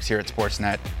works here at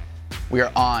Sportsnet. We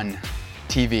are on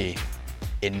TV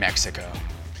in Mexico.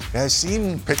 Yeah, I've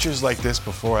seen pictures like this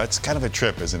before. That's kind of a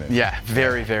trip, isn't it? Yeah,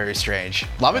 very, very strange.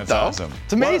 Love it, though. Awesome.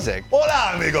 It's amazing.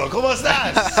 Hola, amigo. ¿Cómo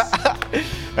estás?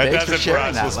 That does it for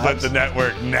us. We'll split the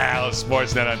network now.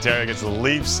 Sportsnet Ontario gets the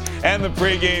Leafs and the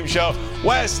pregame show.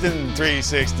 West and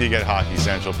 360 get Hockey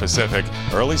Central Pacific.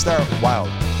 Early start, Wild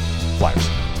Flyers.